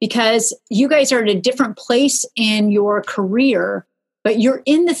 right? Because you guys are at a different place in your career, but you're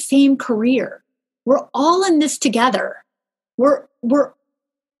in the same career. We're all in this together.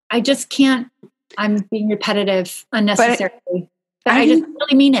 I just can't, I'm being repetitive unnecessarily. But I just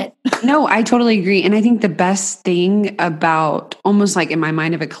really mean it. No, I totally agree. And I think the best thing about almost in my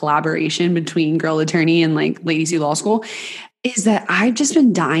mind of a collaboration between Girl Attorney and Ladies Who Law School is that I've just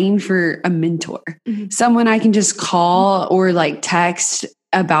been dying for a mentor, someone I can just call or text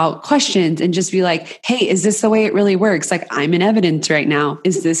about questions and just be like, hey, is this the way it really works? Like, I'm in evidence right now.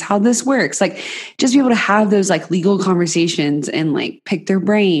 Is this how this works? Like, just be able to have those like legal conversations and like pick their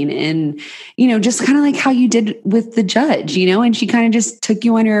brain and, just kind of like how you did with the judge, and she kind of just took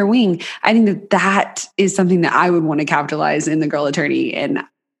you under her wing. I think that is something that I would want to capitalize in the Girl Attorney. And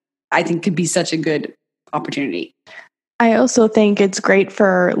I think could be such a good opportunity. I also think it's great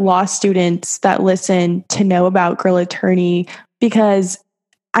for law students that listen to know about Girl Attorney because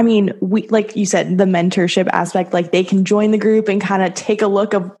we, like you said, the mentorship aspect, like they can join the group and kind of take a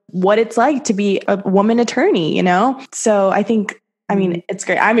look of what it's like to be a woman attorney, So I think, it's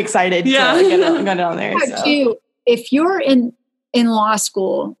great. I'm excited to get on there. So. If you're in law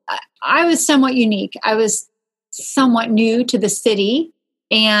school, I was somewhat unique. I was somewhat new to the city,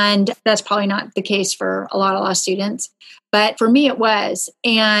 and that's probably not the case for a lot of law students. But for me, it was.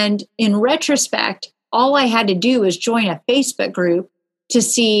 And in retrospect, all I had to do was join a Facebook group to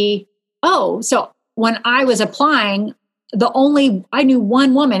see, so when I was applying, I knew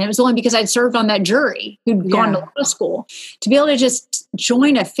one woman. It was only because I'd served on that jury who'd gone to law school. To be able to just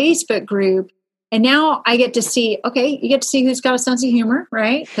join a Facebook group, and now I get to see, you get to see who's got a sense of humor,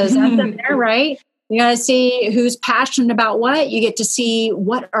 right? Because that's in there, right? You got to see who's passionate about what. You get to see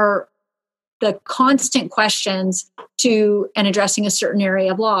what are the constant questions to and addressing a certain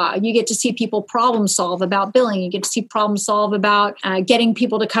area of law. You get to see people problem solve about billing. You get to see problem solve about getting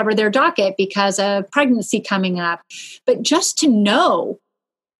people to cover their docket because of pregnancy coming up. But just to know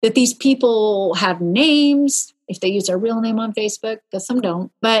that these people have names, if they use their real name on Facebook, because some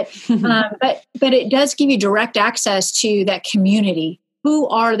don't, but it does give you direct access to that community. Who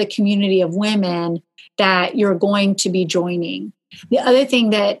are the community of women that you're going to be joining? The other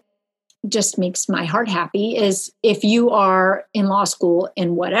thing that just makes my heart happy is if you are in law school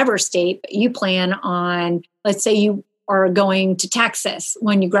in whatever state, but you plan on, let's say you are going to Texas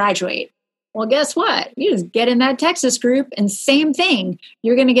when you graduate. Well, guess what? You just get in that Texas group and same thing.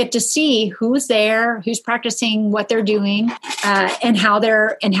 You're going to get to see who's there, who's practicing what they're doing, and how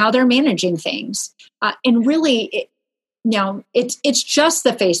they're managing things. And really, it's just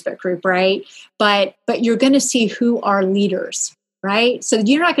the Facebook group, right? But you're going to see who are leaders. Right? So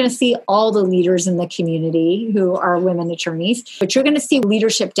you're not going to see all the leaders in the community who are women attorneys, but you're going to see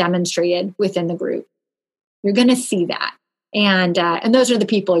leadership demonstrated within the group. You're going to see that. And those are the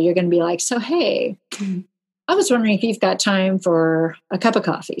people you're going to be like, so, hey, I was wondering if you've got time for a cup of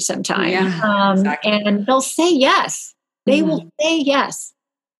coffee sometime. Yeah, exactly. And they'll say yes. They will say yes.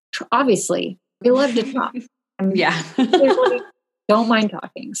 Obviously, we love to talk. Don't mind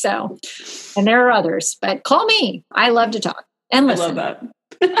talking. So, and there are others, but call me. I love to talk. And listen. I love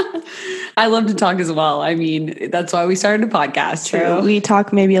that. I love to talk as well. That's why we started a podcast. True. We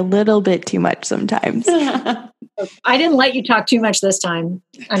talk maybe a little bit too much sometimes. I didn't let you talk too much this time.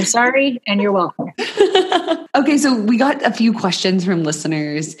 I'm sorry, and you're welcome. Okay, so we got a few questions from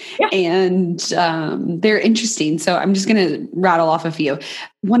listeners, and they're interesting. So I'm just going to rattle off a few.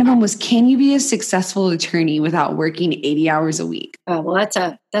 One of them was, can you be a successful attorney without working 80 hours a week? Oh, well,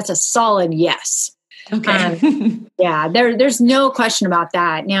 that's a solid yes. Okay. There's no question about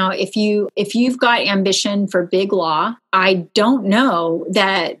that. Now, if you've got ambition for big law, I don't know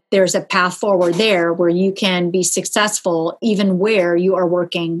that there's a path forward there where you can be successful even where you are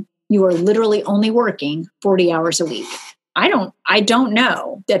literally only working 40 hours a week. I don't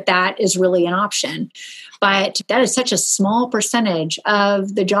know that is really an option, but that is such a small percentage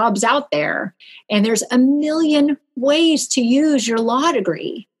of the jobs out there. And there's a million ways to use your law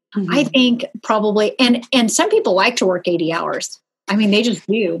degree. Mm-hmm. I think probably, and some people like to work 80 hours. They just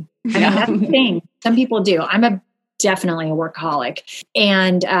do. That's the thing. Some people do. I'm definitely a workaholic.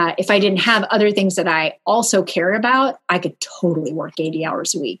 And if I didn't have other things that I also care about, I could totally work 80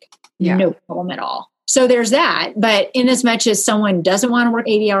 hours a week. Yeah. No problem at all. So there's that. But in as much as someone doesn't want to work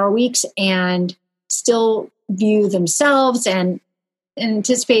 80-hour weeks and still view themselves and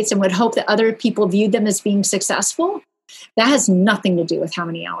anticipates and would hope that other people view them as being successful, that has nothing to do with how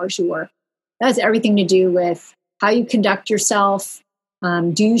many hours you work. That has everything to do with how you conduct yourself.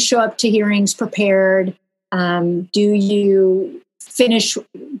 Do you show up to hearings prepared? Do you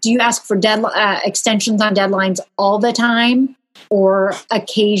ask for extensions on deadlines all the time or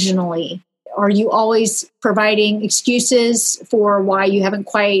occasionally? Are you always providing excuses for why you haven't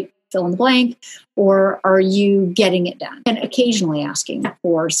quite fill in the blank, or are you getting it done? And occasionally asking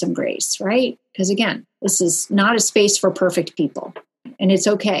for some grace, right? Because again, this is not a space for perfect people, and it's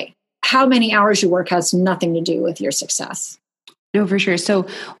okay. How many hours you work has nothing to do with your success. No, for sure. So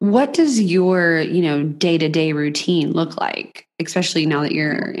what does your, day-to-day routine look like, especially now that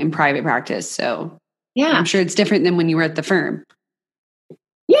you're in private practice? So yeah, I'm sure it's different than when you were at the firm.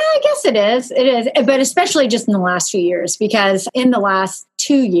 Yeah, I guess it is. It is. But especially just in the last few years, because in the last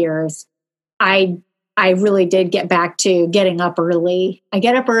 2 years, I really did get back to getting up early. I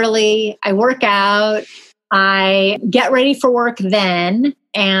get up early, I work out, I get ready for work then.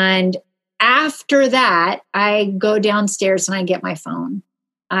 And after that, I go downstairs and I get my phone.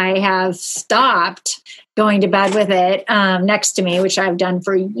 I have stopped going to bed with it next to me, which I've done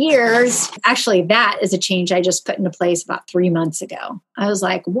for years. Actually, that is a change I just put into place about 3 months ago. I was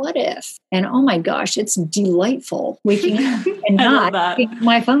like, what if? And oh my gosh, it's delightful waking up and not picking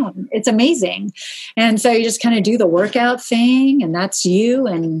my phone. It's amazing. And so you just kind of do the workout thing, and that's you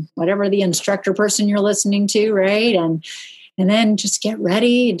and whatever the instructor person you're listening to, right? And then just get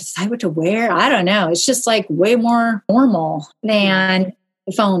ready and decide what to wear. I don't know. It's just like way more normal than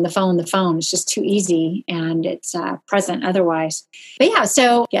the phone. It's just too easy, and it's present otherwise. But yeah,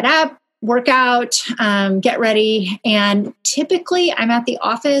 so get up, work out, get ready. And typically I'm at the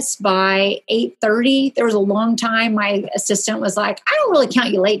office by 8:30. There was a long time my assistant was like, I don't really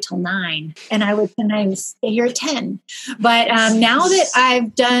count you late till 9. And I would sometimes stay here at 10. But now that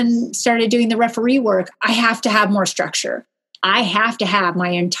I've started doing the referee work, I have to have more structure. I have to have my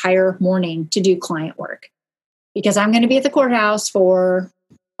entire morning to do client work, because I'm going to be at the courthouse for,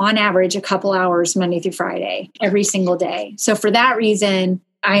 on average, a couple hours Monday through Friday, every single day. So for that reason,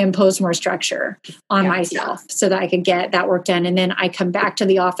 I impose more structure on myself so that I could get that work done. And then I come back to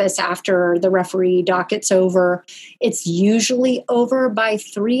the office after the referee docket's over. It's usually over by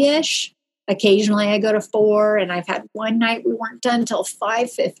 3-ish. Occasionally I go to 4, and I've had one night we weren't done till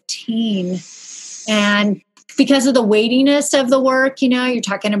 5:15. And because of the weightiness of the work, you're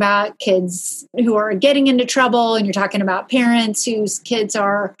talking about kids who are getting into trouble, and you're talking about parents whose kids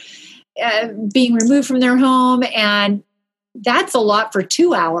are being removed from their home. And that's a lot for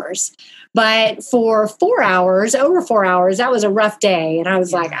 2 hours. But for 4 hours, over 4 hours, that was a rough day. And I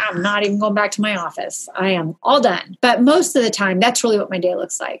was like, I'm not even going back to my office. I am all done. But most of the time, that's really what my day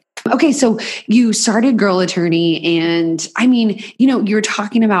looks like. Okay, so you started Girl Attorney, and I mean, you're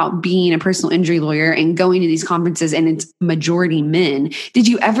talking about being a personal injury lawyer and going to these conferences, and it's majority men. Did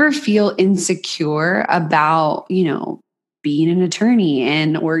you ever feel insecure about, being an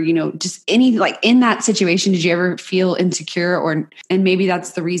attorney or just any, like, in that situation? Did you ever feel insecure, and maybe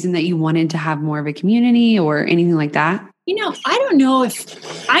that's the reason that you wanted to have more of a community or anything like that? I don't know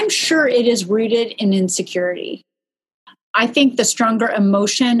I'm sure it is rooted in insecurity. I think the stronger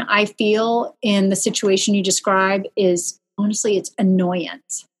emotion I feel in the situation you describe is, honestly, it's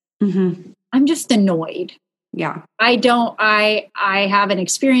annoyance. Mm-hmm. I'm just annoyed. Yeah. I have an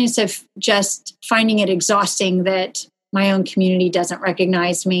experience of just finding it exhausting that my own community doesn't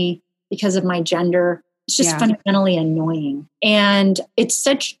recognize me because of my gender. It's just fundamentally annoying. And it's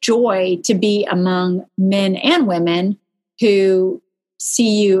such joy to be among men and women who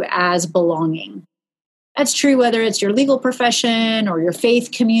see you as belonging. That's true whether it's your legal profession or your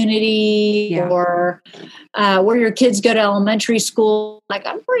faith community or where your kids go to elementary school. Like,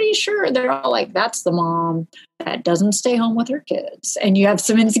 I'm pretty sure they're all like, that's the mom that doesn't stay home with her kids. And you have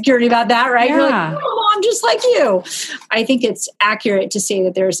some insecurity about that, right? Yeah. You're like, oh, mom, just like you. I think it's accurate to say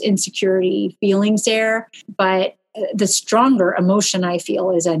that there's insecurity feelings there, but the stronger emotion I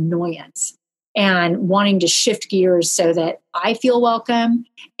feel is annoyance and wanting to shift gears so that I feel welcome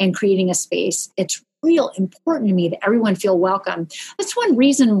and creating a space. It's real important to me that everyone feel welcome. That's one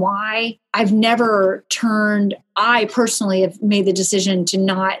reason why I personally have made the decision to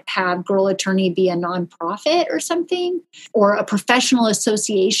not have Girl Attorney be a nonprofit or something, or a professional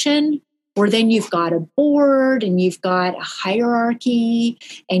association where then you've got a board and you've got a hierarchy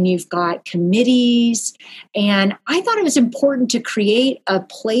and you've got committees. And I thought it was important to create a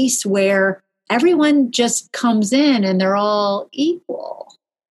place where everyone just comes in and they're all equal.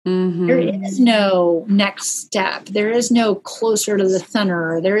 Mm-hmm. There is no next step. There is no closer to the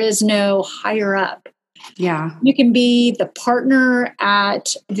center. There is no higher up. Yeah. You can be the partner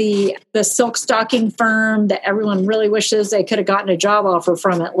at the silk stocking firm that everyone really wishes they could have gotten a job offer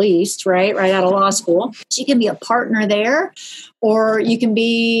from, at least, right out of law school. So you can be a partner there, or you can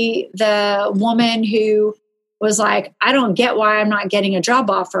be the woman who was like, I don't get why I'm not getting a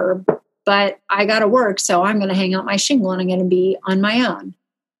job offer, but I got to work, so I'm going to hang out my shingle and I'm going to be on my own.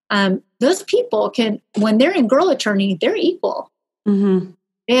 Those people can, when they're in Girl Attorney, they're equal. Mm-hmm.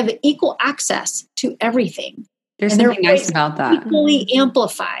 They have equal access to everything. There's something nice about that. Equally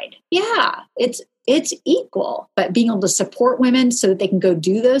amplified. Yeah, it's equal. But being able to support women so that they can go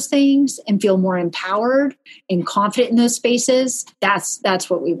do those things and feel more empowered and confident in those spaces, that's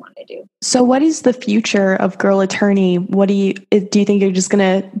what we want to do. So what is the future of Girl Attorney? Do you think you're just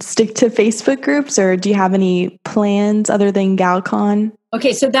going to stick to Facebook groups, or do you have any plans other than GalCon?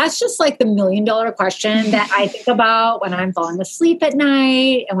 Okay, so that's just like the $1 million question that I think about when I'm falling asleep at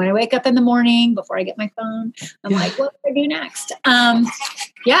night and when I wake up in the morning before I get my phone. I'm like, what do I do next?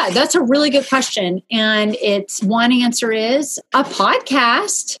 Yeah, that's a really good question. And it's one answer is a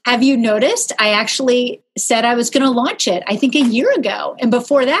podcast. Have you noticed? I actually said I was going to launch it, I think a year ago. And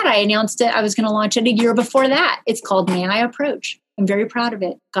before that, I announced it. I was going to launch it a year before that. It's called May I Approach. I'm very proud of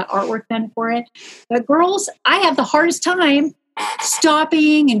it. Got artwork done for it. But girls, I have the hardest time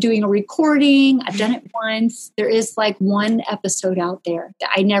stopping and doing a recording. I've done it once. There is like one episode out there that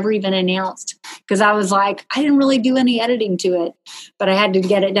I never even announced because I was like, I didn't really do any editing to it, but I had to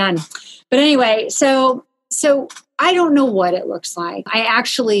get it done. But anyway, so I don't know what it looks like. I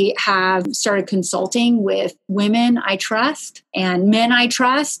actually have started consulting with women I trust and men I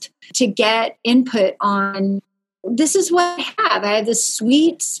trust to get input on this is what I have. I have this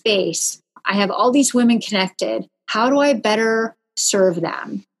sweet space. I have all these women connected. How do I better serve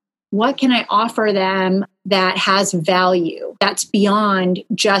them? What can I offer them that has value? That's beyond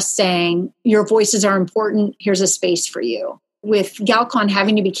just saying your voices are important. Here's a space for you. With GalCon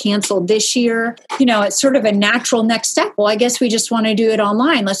having to be canceled this year, it's sort of a natural next step. Well, I guess we just want to do it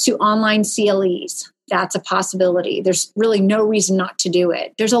online. Let's do online CLEs. That's a possibility. There's really no reason not to do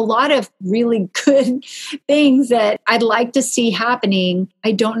it. There's a lot of really good things that I'd like to see happening.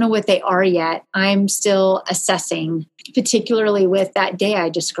 I don't know what they are yet. I'm still assessing, particularly with that day I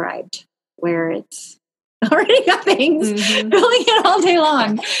described, where it's already got things filling it all day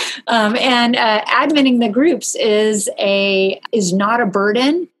long. And adminning the groups is not a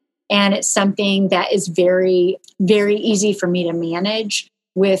burden. And it's something that is very, very easy for me to manage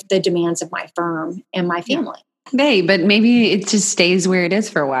with the demands of my firm and my family. Hey, but maybe it just stays where it is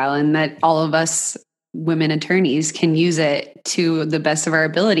for a while and that all of us women attorneys can use it to the best of our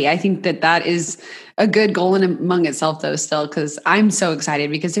ability. I think that is a good goal in among itself though still, because I'm so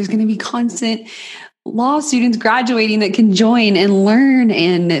excited because there's going to be constant law students graduating that can join and learn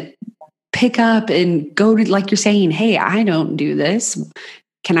and pick up and go to, like you're saying, hey, I don't do this.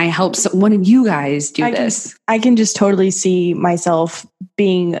 Can I help one of you guys do this? I can just totally see myself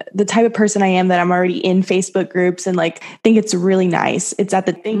being the type of person I am, that I'm already in Facebook groups and think it's really nice. It's at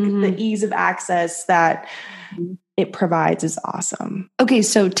the ease of access that it provides is awesome. Okay.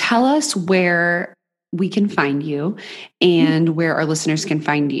 So tell us where we can find you and where our listeners can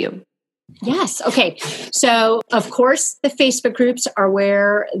find you. Yes. Okay. So of course the Facebook groups are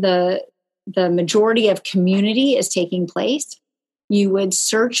where the majority of community is taking place. You would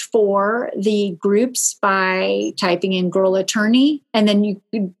search for the groups by typing in Girl Attorney, and then you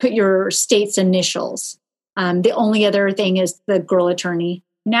could put your state's initials. The only other thing is the Girl Attorney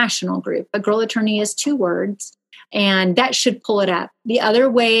National Group. A Girl Attorney is 2 words, and that should pull it up. The other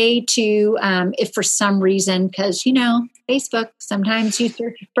way to, if for some reason, because, Facebook, sometimes you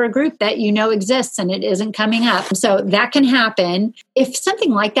search for a group that exists and it isn't coming up. So that can happen. If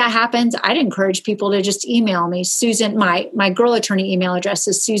something like that happens, I'd encourage people to just email me. Susan, my Girl Attorney email address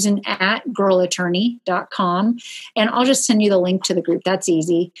is susan@girlattorney.com. And I'll just send you the link to the group. That's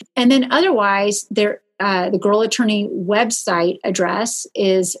easy. And then otherwise, the Girl Attorney website address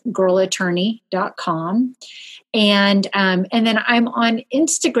is girlattorney.com. And then I'm on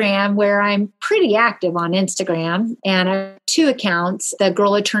Instagram, where I'm pretty active on Instagram, and I have 2 accounts, the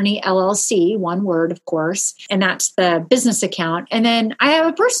Girl Attorney LLC, one word, of course, and that's the business account. And then I have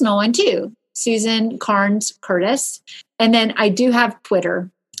a personal one too, Susan Carnes Curtis. And then I do have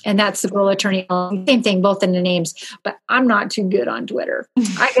Twitter, and that's the Girl Attorney. Same thing, both in the names, but I'm not too good on Twitter.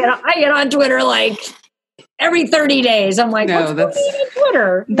 I get on Twitter every 30 days. I'm like, what's going on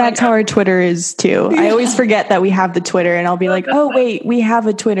Twitter? That's how our Twitter is too. Yeah. I always forget that we have the Twitter, and I'll be like, oh, wait, we have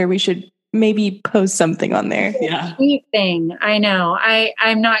a Twitter. We should maybe post something on there. Yeah. Sweet thing. I know.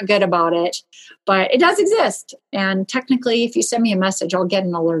 I'm not good about it, but it does exist. And technically, if you send me a message, I'll get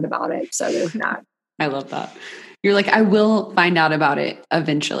an alert about it. So there's not. I love that. You're like, I will find out about it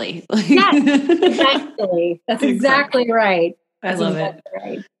eventually. Yes, exactly. That's exactly right. I love it.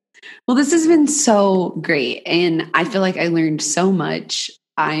 Right. Well, this has been so great. And I feel like I learned so much.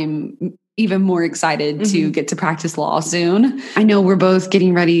 I'm even more excited to get to practice law soon. I know we're both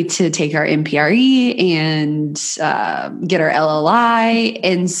getting ready to take our MPRE and get our LLI.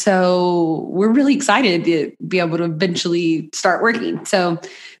 And so we're really excited to be able to eventually start working. So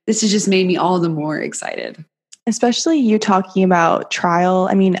this has just made me all the more excited. Especially you talking about trial.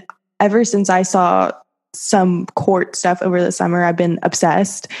 I mean, ever since I saw some court stuff over the summer, I've been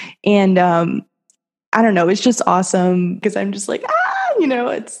obsessed. And I don't know, it's just awesome because I'm just like,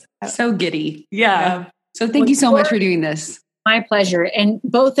 it's so giddy. Yeah. So thank you so much for doing this. My pleasure. And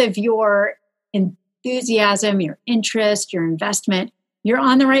both of your enthusiasm, your interest, your investment you're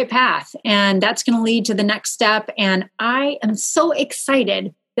on the right path, and that's going to lead to the next step. And I am so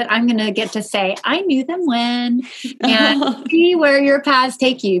excited that I'm going to get to say, I knew them when, and see where your paths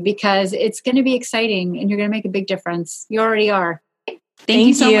take you, because it's going to be exciting and you're going to make a big difference. You already are. Thank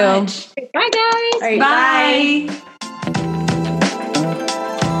you so much. Bye, guys. Right, bye.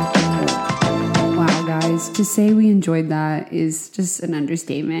 Wow, guys, to say we enjoyed that is just an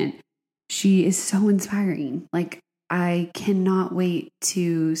understatement. She is so inspiring. Like, I cannot wait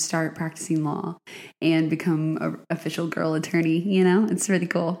to start practicing law and become an official girl attorney. You know, it's really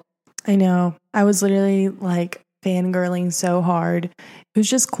cool. I know. I was literally like fangirling so hard. It was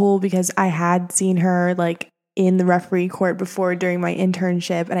just cool because I had seen her like in the referee court before during my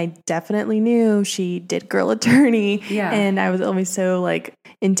internship, and I definitely knew she did girl attorney. Yeah. And I was always so like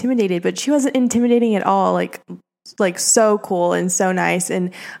intimidated, but she wasn't intimidating at all. Like so cool and so nice.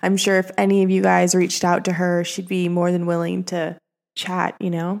 And I'm sure if any of you guys reached out to her, she'd be more than willing to chat, you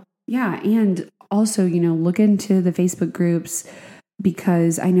know? Yeah. And also, you know, look into the Facebook groups,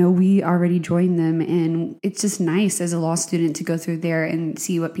 because I know we already joined them, and it's just nice as a law student to go through there and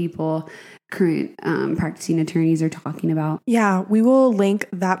see what people, current practicing attorneys, are talking about. Yeah, we will link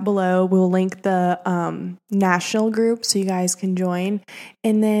that below. We'll link the national group so you guys can join.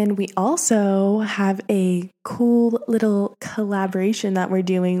 And then we also have a cool little collaboration that we're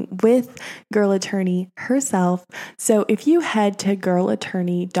doing with Girl Attorney herself. So if you head to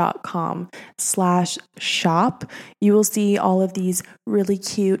girlattorney.com/shop, you will see all of these really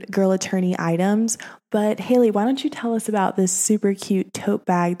cute Girl Attorney items. But Haley, why don't you tell us about this super cute tote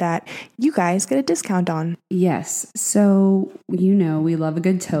bag that you guys get a discount on? Yes. So, you know, we love a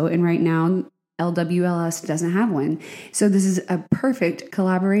good tote, and right now LWLS doesn't have one. So this is a perfect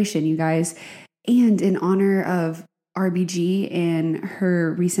collaboration, you guys. And in honor of RBG and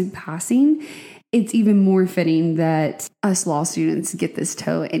her recent passing, it's even more fitting that us law students get this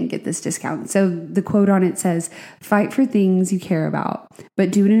tote and get this discount. So the quote on it says, "Fight for things you care about,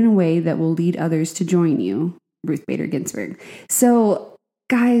 but do it in a way that will lead others to join you." Ruth Bader Ginsburg. So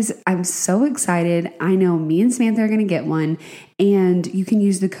guys, I'm so excited. I know me and Samantha are going to get one, and you can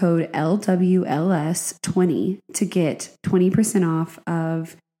use the code LWLS20 to get 20% off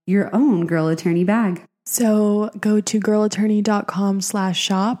of your own Girl Attorney bag. So go to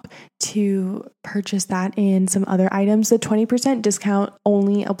girlattorney.com/shop to purchase that and some other items. The 20% discount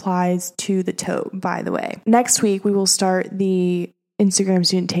only applies to the tote, by the way. Next week, we will start the Instagram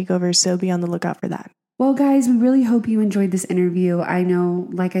student takeover, so be on the lookout for that. Well, guys, we really hope you enjoyed this interview. I know,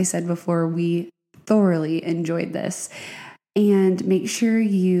 like I said before, we thoroughly enjoyed this. And make sure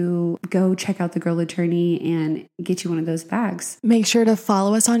you go check out the Girl Attorney and get you one of those bags. Make sure to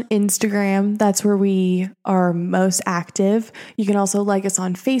follow us on Instagram. That's where we are most active. You can also like us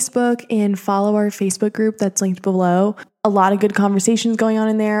on Facebook and follow our Facebook group that's linked below. A lot of good conversations going on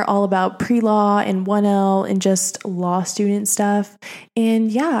in there, all about pre-law and 1L and just law student stuff.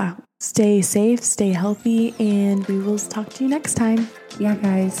 And yeah, stay safe, stay healthy, and we will talk to you next time. Yeah,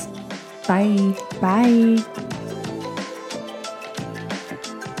 guys. Bye. Bye.